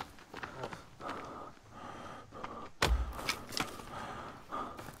 Yeah.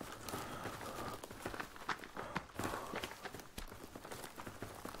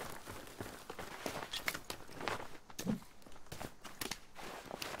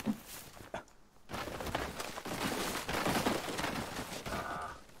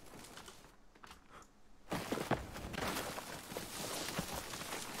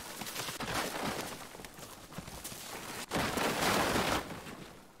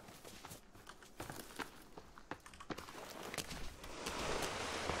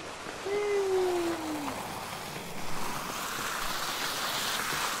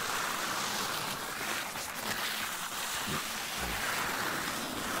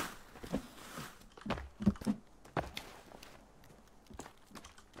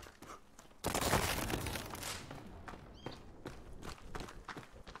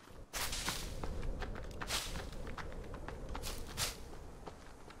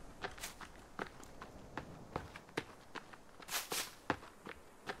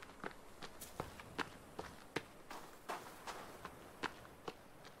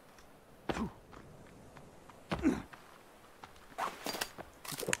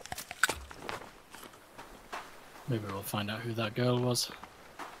 Maybe we'll find out who that girl was.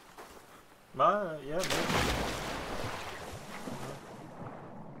 Yeah, maybe.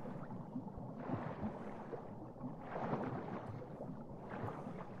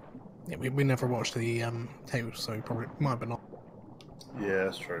 Yeah, we never watched the tapes, so probably might have been on Yeah,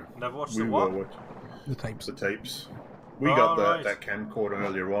 that's true. Never watched We the were what? watching the tapes. the tapes. We Oh, got right. that camcorder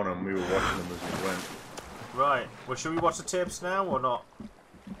earlier on, and we were watching them as we went. Right. Well, should we watch the tapes now or not?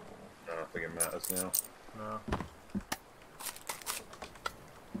 I don't think it matters now. No.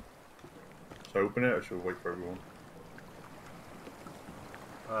 So open it, or should we wait for everyone?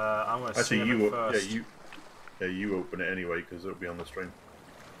 I'm gonna Actually, save you it first. you open it anyway because it'll be on the stream.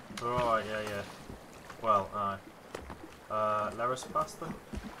 Right, yeah. Well, aye. Laris pasta?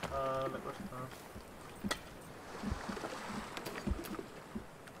 Liquid?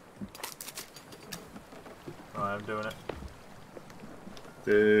 Right, I'm doing it.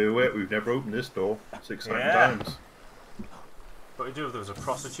 Wait, we've never opened this door. 6 Yeah. times. What do you do if there was a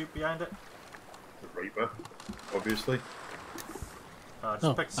prostitute behind it? The raper, obviously. Just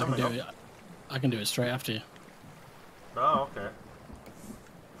Oh, picked I can something do up. it. I can do it straight after you. Oh, okay.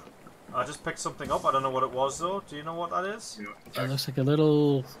 I just picked something up. I don't know what it was though. Do you know what that is? It looks like a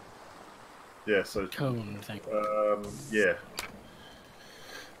little Yeah, so cone thing. yeah.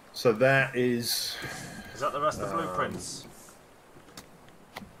 So that is Is that the rest of the blueprints?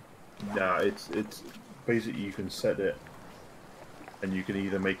 nah, it's basically you can set it and you can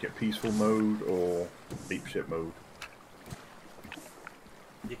either make it peaceful mode or apeshit mode.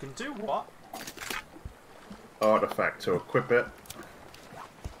 You can do what? Artifact to equip it.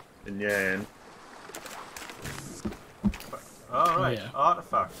 And yeah, Oh, right. Yeah.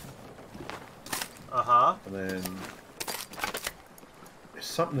 Artifact. Uh-huh. and then it's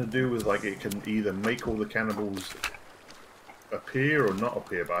something to do with like it can either make all the cannibals appear or not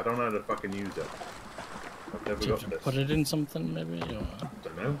appear, but I don't know how to fucking use it. I've never Do you got have to this. put it in something, maybe? Or...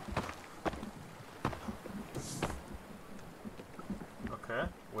 Don't know. Okay.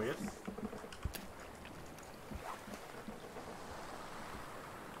 Weird.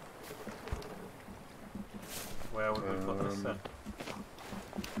 Where would we put this then?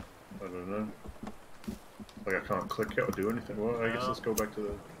 I don't know. Like I can't click it or do anything. Well, I guess No. let's go back to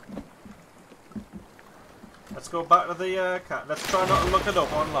the. Let's go back to the cat. Let's try not to look it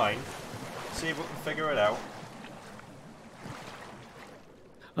up online. See if we can figure it out.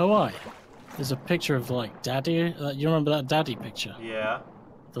 Oh, why? There's a picture of like Daddy. You remember that Daddy picture? Yeah.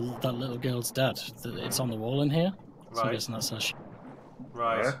 That little girl's dad. It's on the wall in here. So I Right. guess that's how she...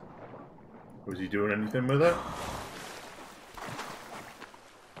 Right. Yeah? Was he doing anything with it?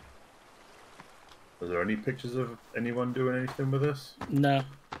 Are there any pictures of anyone doing anything with this? No,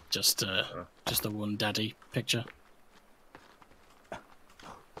 just the one Daddy picture.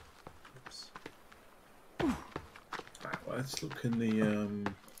 Oops. Right, let's look in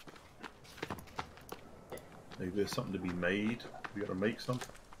the. Maybe there's something to be made. We gotta make something.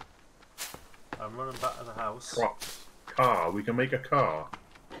 I'm running back to the house. Props. Car. We can make a car.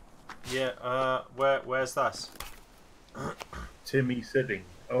 Yeah. Where's that? Timmy sitting.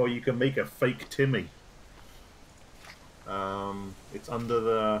 Oh, you can make a fake Timmy. It's under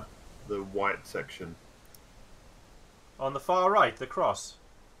the white section. On the far right, the cross.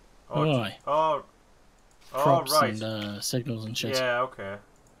 Oh, aye. Oh. Oh, Props right. and signals and shit. Yeah. Okay.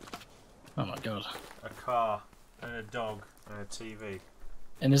 Oh my god. A car and a dog and a TV.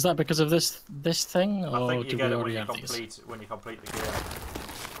 And is that because of this thing, I or think you do get we it when already you have these? complete the game.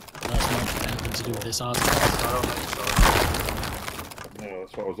 That's not anything to do with this article. I don't think so. No,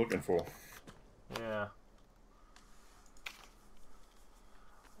 that's what I was looking for. Yeah.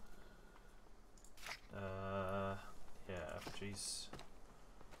 Yeah, jeez.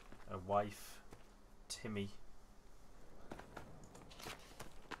 A wife, Timmy.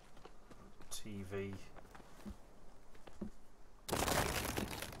 TV.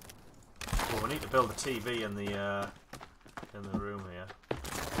 Well, we need to build a TV in the room here.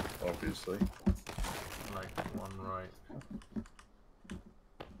 Obviously. Like one right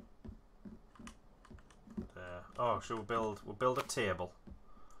there. Oh, should we'll build a table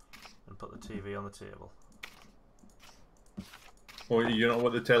and put the TV on the table. Well, you don't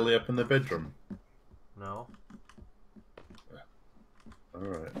want the telly up in the bedroom. No. All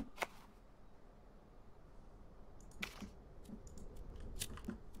right.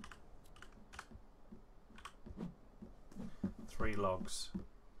 Three logs.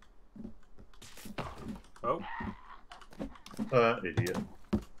 Oh. Idiot.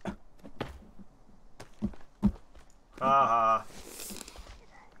 Haha.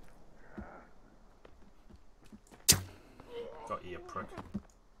 Got you, prick.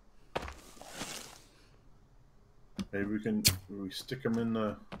 Maybe we stick them in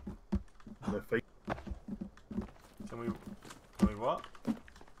their face. Can we what?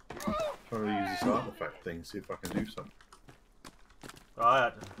 Trying to use this artifact thing, see if I can do something.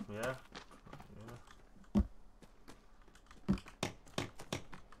 Right, yeah.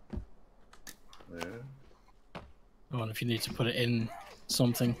 Yeah. I wonder if you need to put it in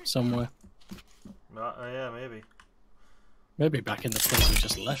something somewhere. Yeah, maybe. Maybe back in the place we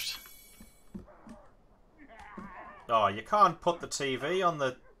just left. Oh, you can't put the TV on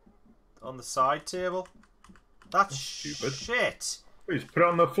the side table. That's stupid. shit. Please put it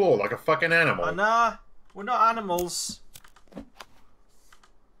on the floor like a fucking animal. Nah, we're not animals.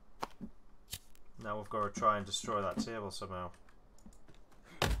 Now we've got to try and destroy that table somehow.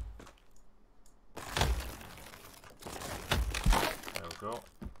 There we go.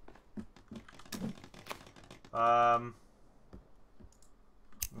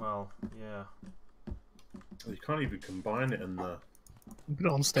 Well, yeah. You can't even combine it in the Put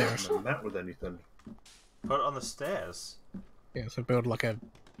it on stairs. mat with anything. Put it on the stairs. Yeah, so build like a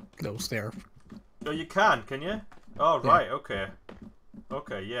little stair. Oh, you can you? Oh, right, okay.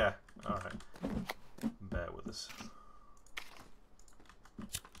 Okay, yeah. Alright. Bear with us.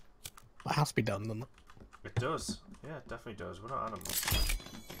 That has to be done, doesn't it? It does. Yeah, it definitely does. We're not animals.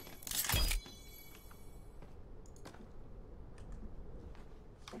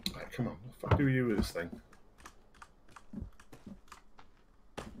 Right, come on, what the fuck do we do with this thing?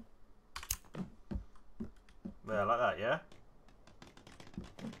 There, like that, yeah?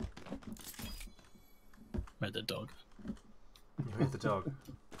 Met the dog. You hit the dog.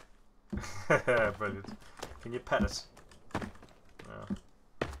 Brilliant. Can you pet it? No.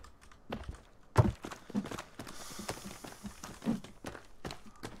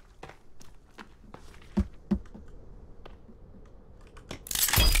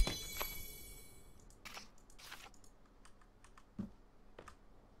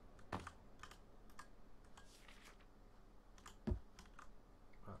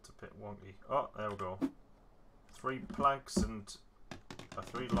 That's a bit wonky. Oh, there we go. 3 planks and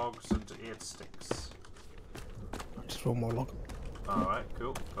 3 logs and 8 sticks. Just one more log. Alright,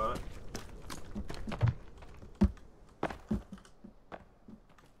 cool, got it.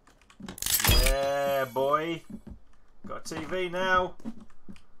 Yeah, boy! Got a TV now!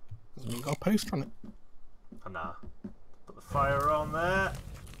 You got a poster on it. Oh, nah. Put the fire on there,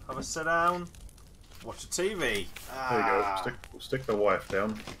 have a sit down, watch a TV. There you go. We'll stick the wife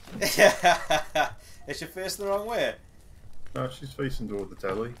down. Is she facing the wrong way? No, she's facing toward the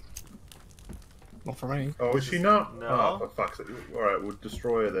telly. Not for me. Oh, is she not? No. Oh, for fuck's sake. Alright, we'll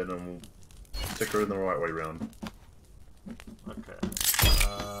destroy her then and we'll stick her in the right way round. Okay.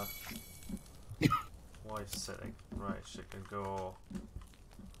 Wife's sitting. Right, she can go...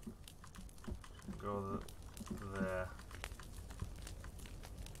 there.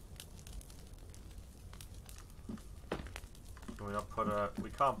 Can we not put her... We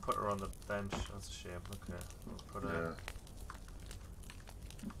can't put her on the bench. That's a shame. Okay. We'll put her...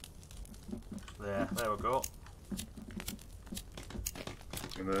 Yeah. There we go.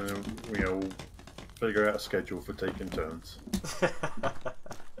 And then we'll figure out a schedule for taking turns.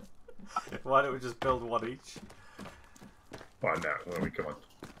 Why don't we just build one each? Why no, I mean, come on.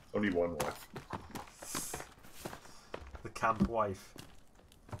 Only one wife. The camp wife.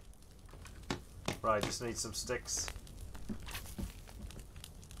 Right, just need some sticks.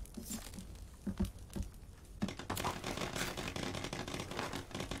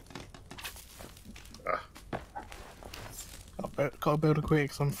 Gotta build it quick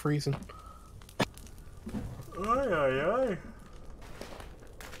because I'm freezing. Aye, aye, aye.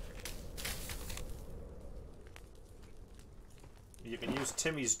 You can use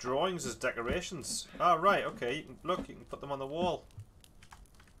Timmy's drawings as decorations. Ah, right, okay. You can put them on the wall.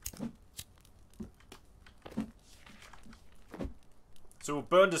 So we've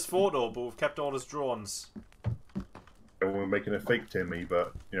burned his photo, but we've kept all his drawings. And we're making a fake Timmy,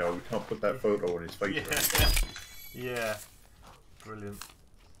 but, you know, we can't put that photo on his face. Yeah. Yeah. Brilliant.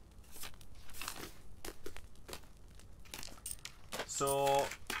 So,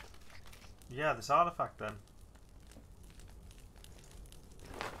 yeah, this artifact then.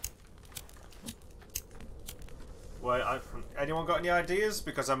 Well, anyone got any ideas?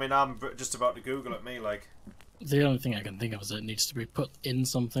 Because I mean, I'm just about to Google it. Me, like. The only thing I can think of is it needs to be put in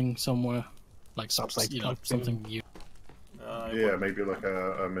something somewhere, like something you. Yeah, maybe like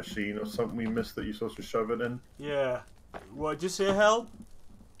a machine or something we missed that you're supposed to shove it in. Yeah. What'd you say, Hell?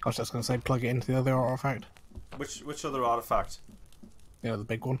 I was just gonna say plug it into the other artifact. Which other artifact? Yeah, the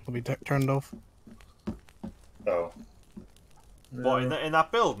big one will be turned off. Oh. What, in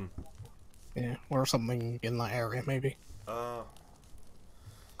that building? Yeah, or something in that area maybe. Oh.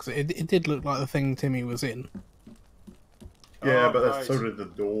 Because it did look like the thing Timmy was in. Yeah, Oh, but that's right. sort of the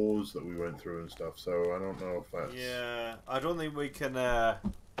doors that we went through and stuff. So I don't know if that's. Yeah, I don't think we can. I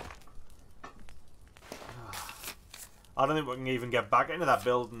don't think we can even get back into that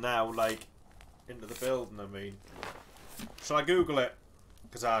building now. Like, into the building. I mean, shall I Google it?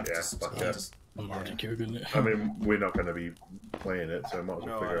 Because I just. I'm already googling it. I mean, we're not going to be playing it, so I might as well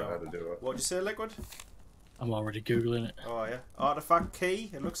No, figure I out how know. to do it. What'd you say, Liquid? I'm already googling it. Oh yeah, artifact key.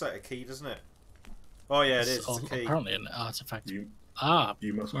 It looks like a key, doesn't it? Oh yeah, it is. It's a key. Apparently an artifact. You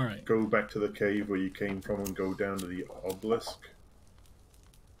must alright. go back to the cave where you came from and go down to the obelisk.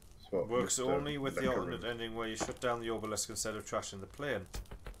 That's what Works Mr. only with the Becker alternate ending where you shut down the obelisk instead of trashing the plane.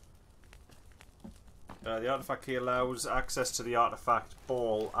 The artifact key allows access to the artifact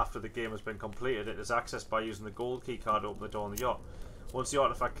ball after the game has been completed. It is accessed by using the gold key card to open the door on the yacht. Once the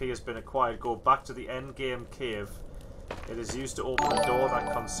artifact key has been acquired, go back to the end game cave. It is used to open the door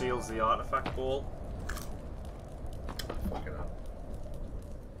that conceals the artifact ball. Fucking hell.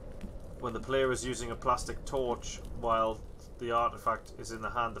 When the player is using a plastic torch while the artifact is in the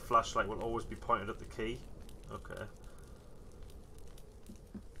hand, the flashlight will always be pointed at the key. Okay.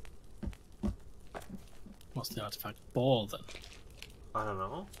 What's the artifact ball then? I don't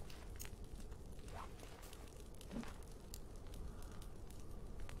know.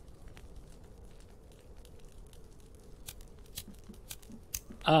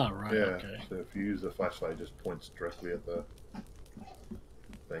 Ah, right, Yeah, okay. so if you use the flashlight, it just points directly at the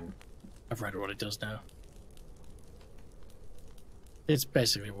thing. I've read what it does now. It's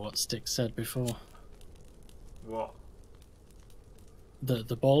basically what Stick said before. What? The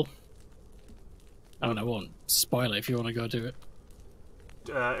ball. I don't know, I won't spoil it if you want to go do it.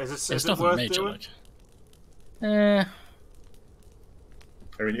 Is It's it nothing worth major, doing? like.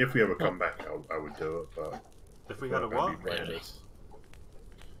 I mean, if we ever come back, I would do it, but If we we're had a not gonna what? be playing Really? this.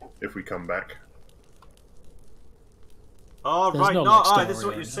 If we come back, Oh, There's right. no, No, like, oh, this is story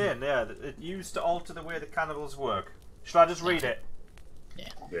what you're or saying. Yeah, it used to alter the way the cannibals work. Should I just read it?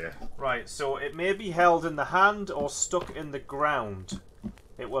 yeah. Right, so it may be held in the hand or stuck in the ground.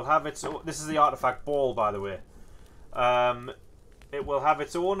 It will have its own... This is the artifact ball, by the way. It will have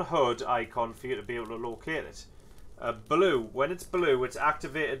its own HUD icon for you to be able to locate it. Blue. When it's blue, it's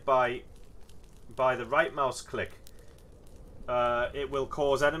activated by the right mouse click. It will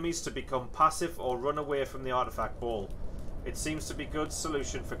cause enemies to become passive or run away from the artifact ball. It seems to be a good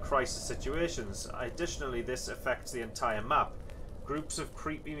solution for crisis situations. Additionally, this affects the entire map. Groups of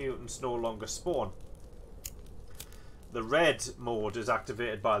creepy mutants no longer spawn. The red mode is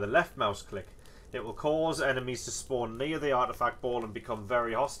activated by the left mouse click. It will cause enemies to spawn near the artifact ball and become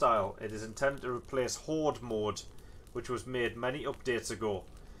very hostile. It is intended to replace Horde mode, which was made many updates ago.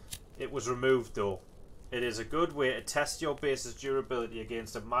 It was removed though. It is a good way to test your base's durability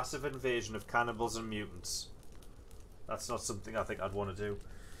against a massive invasion of cannibals and mutants. That's not something I think I'd want to do.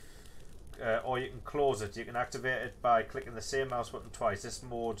 Or you can close it. You can activate it by clicking the same mouse button twice. This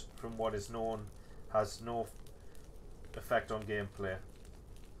mode, from what is known, has no effect on gameplay.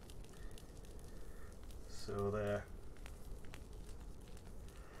 So there.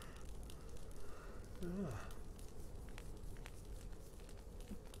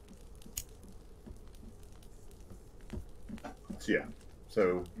 So, yeah.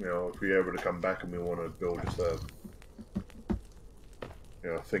 So, you know, if we ever to come back and we want to build just a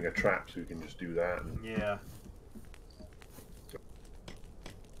thing of traps, we can just do that. And Yeah.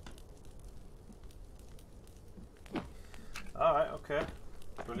 Alright, okay.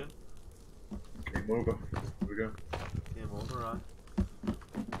 Brilliant. game over. Here we go. Game over, right.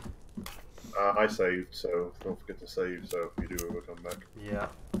 I saved, so don't forget to save. So if you do ever come back, Yeah.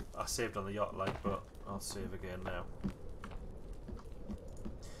 I saved on the yacht, like, but I'll save again now.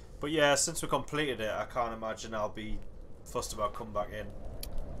 But yeah, since we completed it, I can't imagine I'll be fussed about coming back in.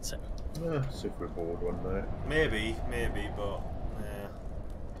 So, see if we're bored one night. Maybe, but yeah.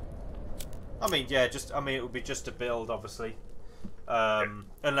 I mean, yeah, it would be just a build, obviously.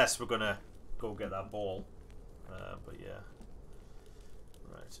 Unless we're gonna go get that ball. But yeah.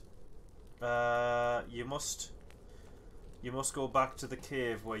 Right. You must go back to the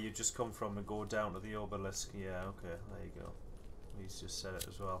cave where you just come from and go down to the obelisk. Yeah, okay, there you go. He's just said it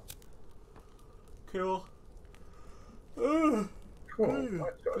as well. Cool. Cool. The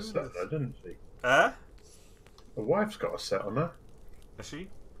wife's got a set on her, didn't she? The wife's got a set on her. Is she?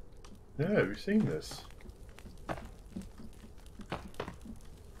 Yeah, have you seen this?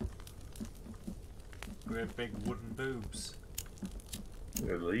 Great big wooden boobs.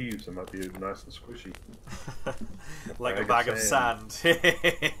 The leaves, it might be nice and squishy. Like a bag of sand.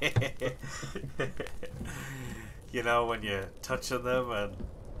 You know, when you're touching them and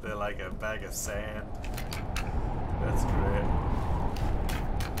they're like a bag of sand. That's great.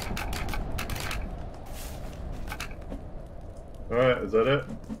 Alright, is that it?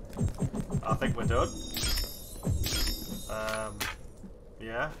 I think we're done.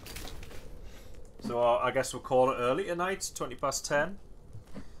 Yeah. So I guess we'll call it early tonight, 10:20.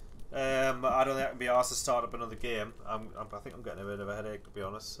 I don't think I can be asked to start up another game. I think I'm getting a bit of a headache, to be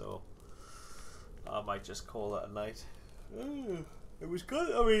honest, so I might just call it a night. It was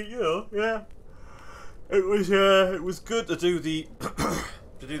good. I mean, you know, yeah. It was good to do the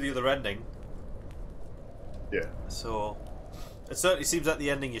to do the other ending. Yeah. So it certainly seems like the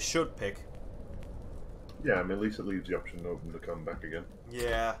ending you should pick. Yeah, I mean, at least it leaves the option open to come back again.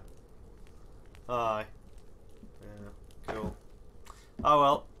 Yeah. Aye. Yeah. Cool. Oh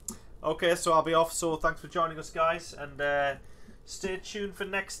well. Okay, so I'll be off. So thanks for joining us, guys, and stay tuned for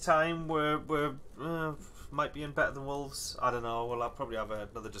next time. We're might be in Better Than Wolves. I don't know. Well, I'll probably have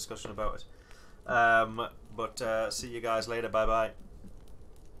another discussion about it. But see you guys later. Bye bye.